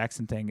Janet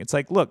Jackson thing. It's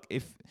like, look,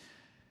 if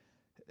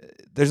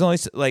there's only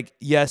like,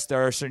 yes,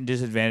 there are certain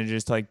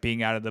disadvantages to like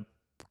being out of the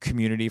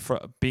community, for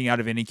being out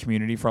of any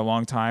community for a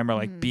long time, or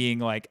like being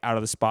like out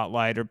of the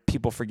spotlight or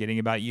people forgetting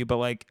about you. But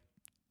like,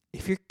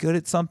 if you're good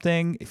at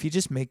something, if you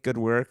just make good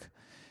work,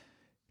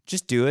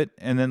 just do it.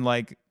 And then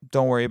like,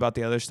 don't worry about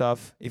the other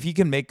stuff. If you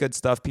can make good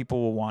stuff,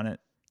 people will want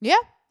it. Yeah.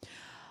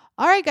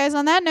 All right, guys.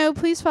 On that note,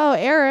 please follow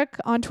Eric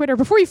on Twitter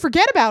before you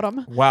forget about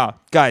him. Wow.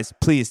 Guys,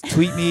 please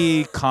tweet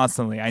me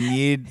constantly. I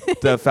need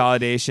the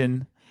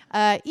validation.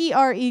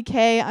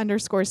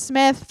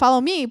 EREK_Smith.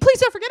 Follow me.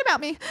 Please don't forget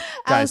about me.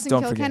 Guys, Allison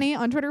don't Kilkenny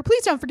on Twitter.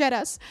 Please don't forget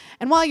us.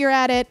 And while you're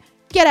at it,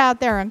 get out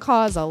there and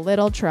cause a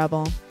little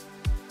trouble.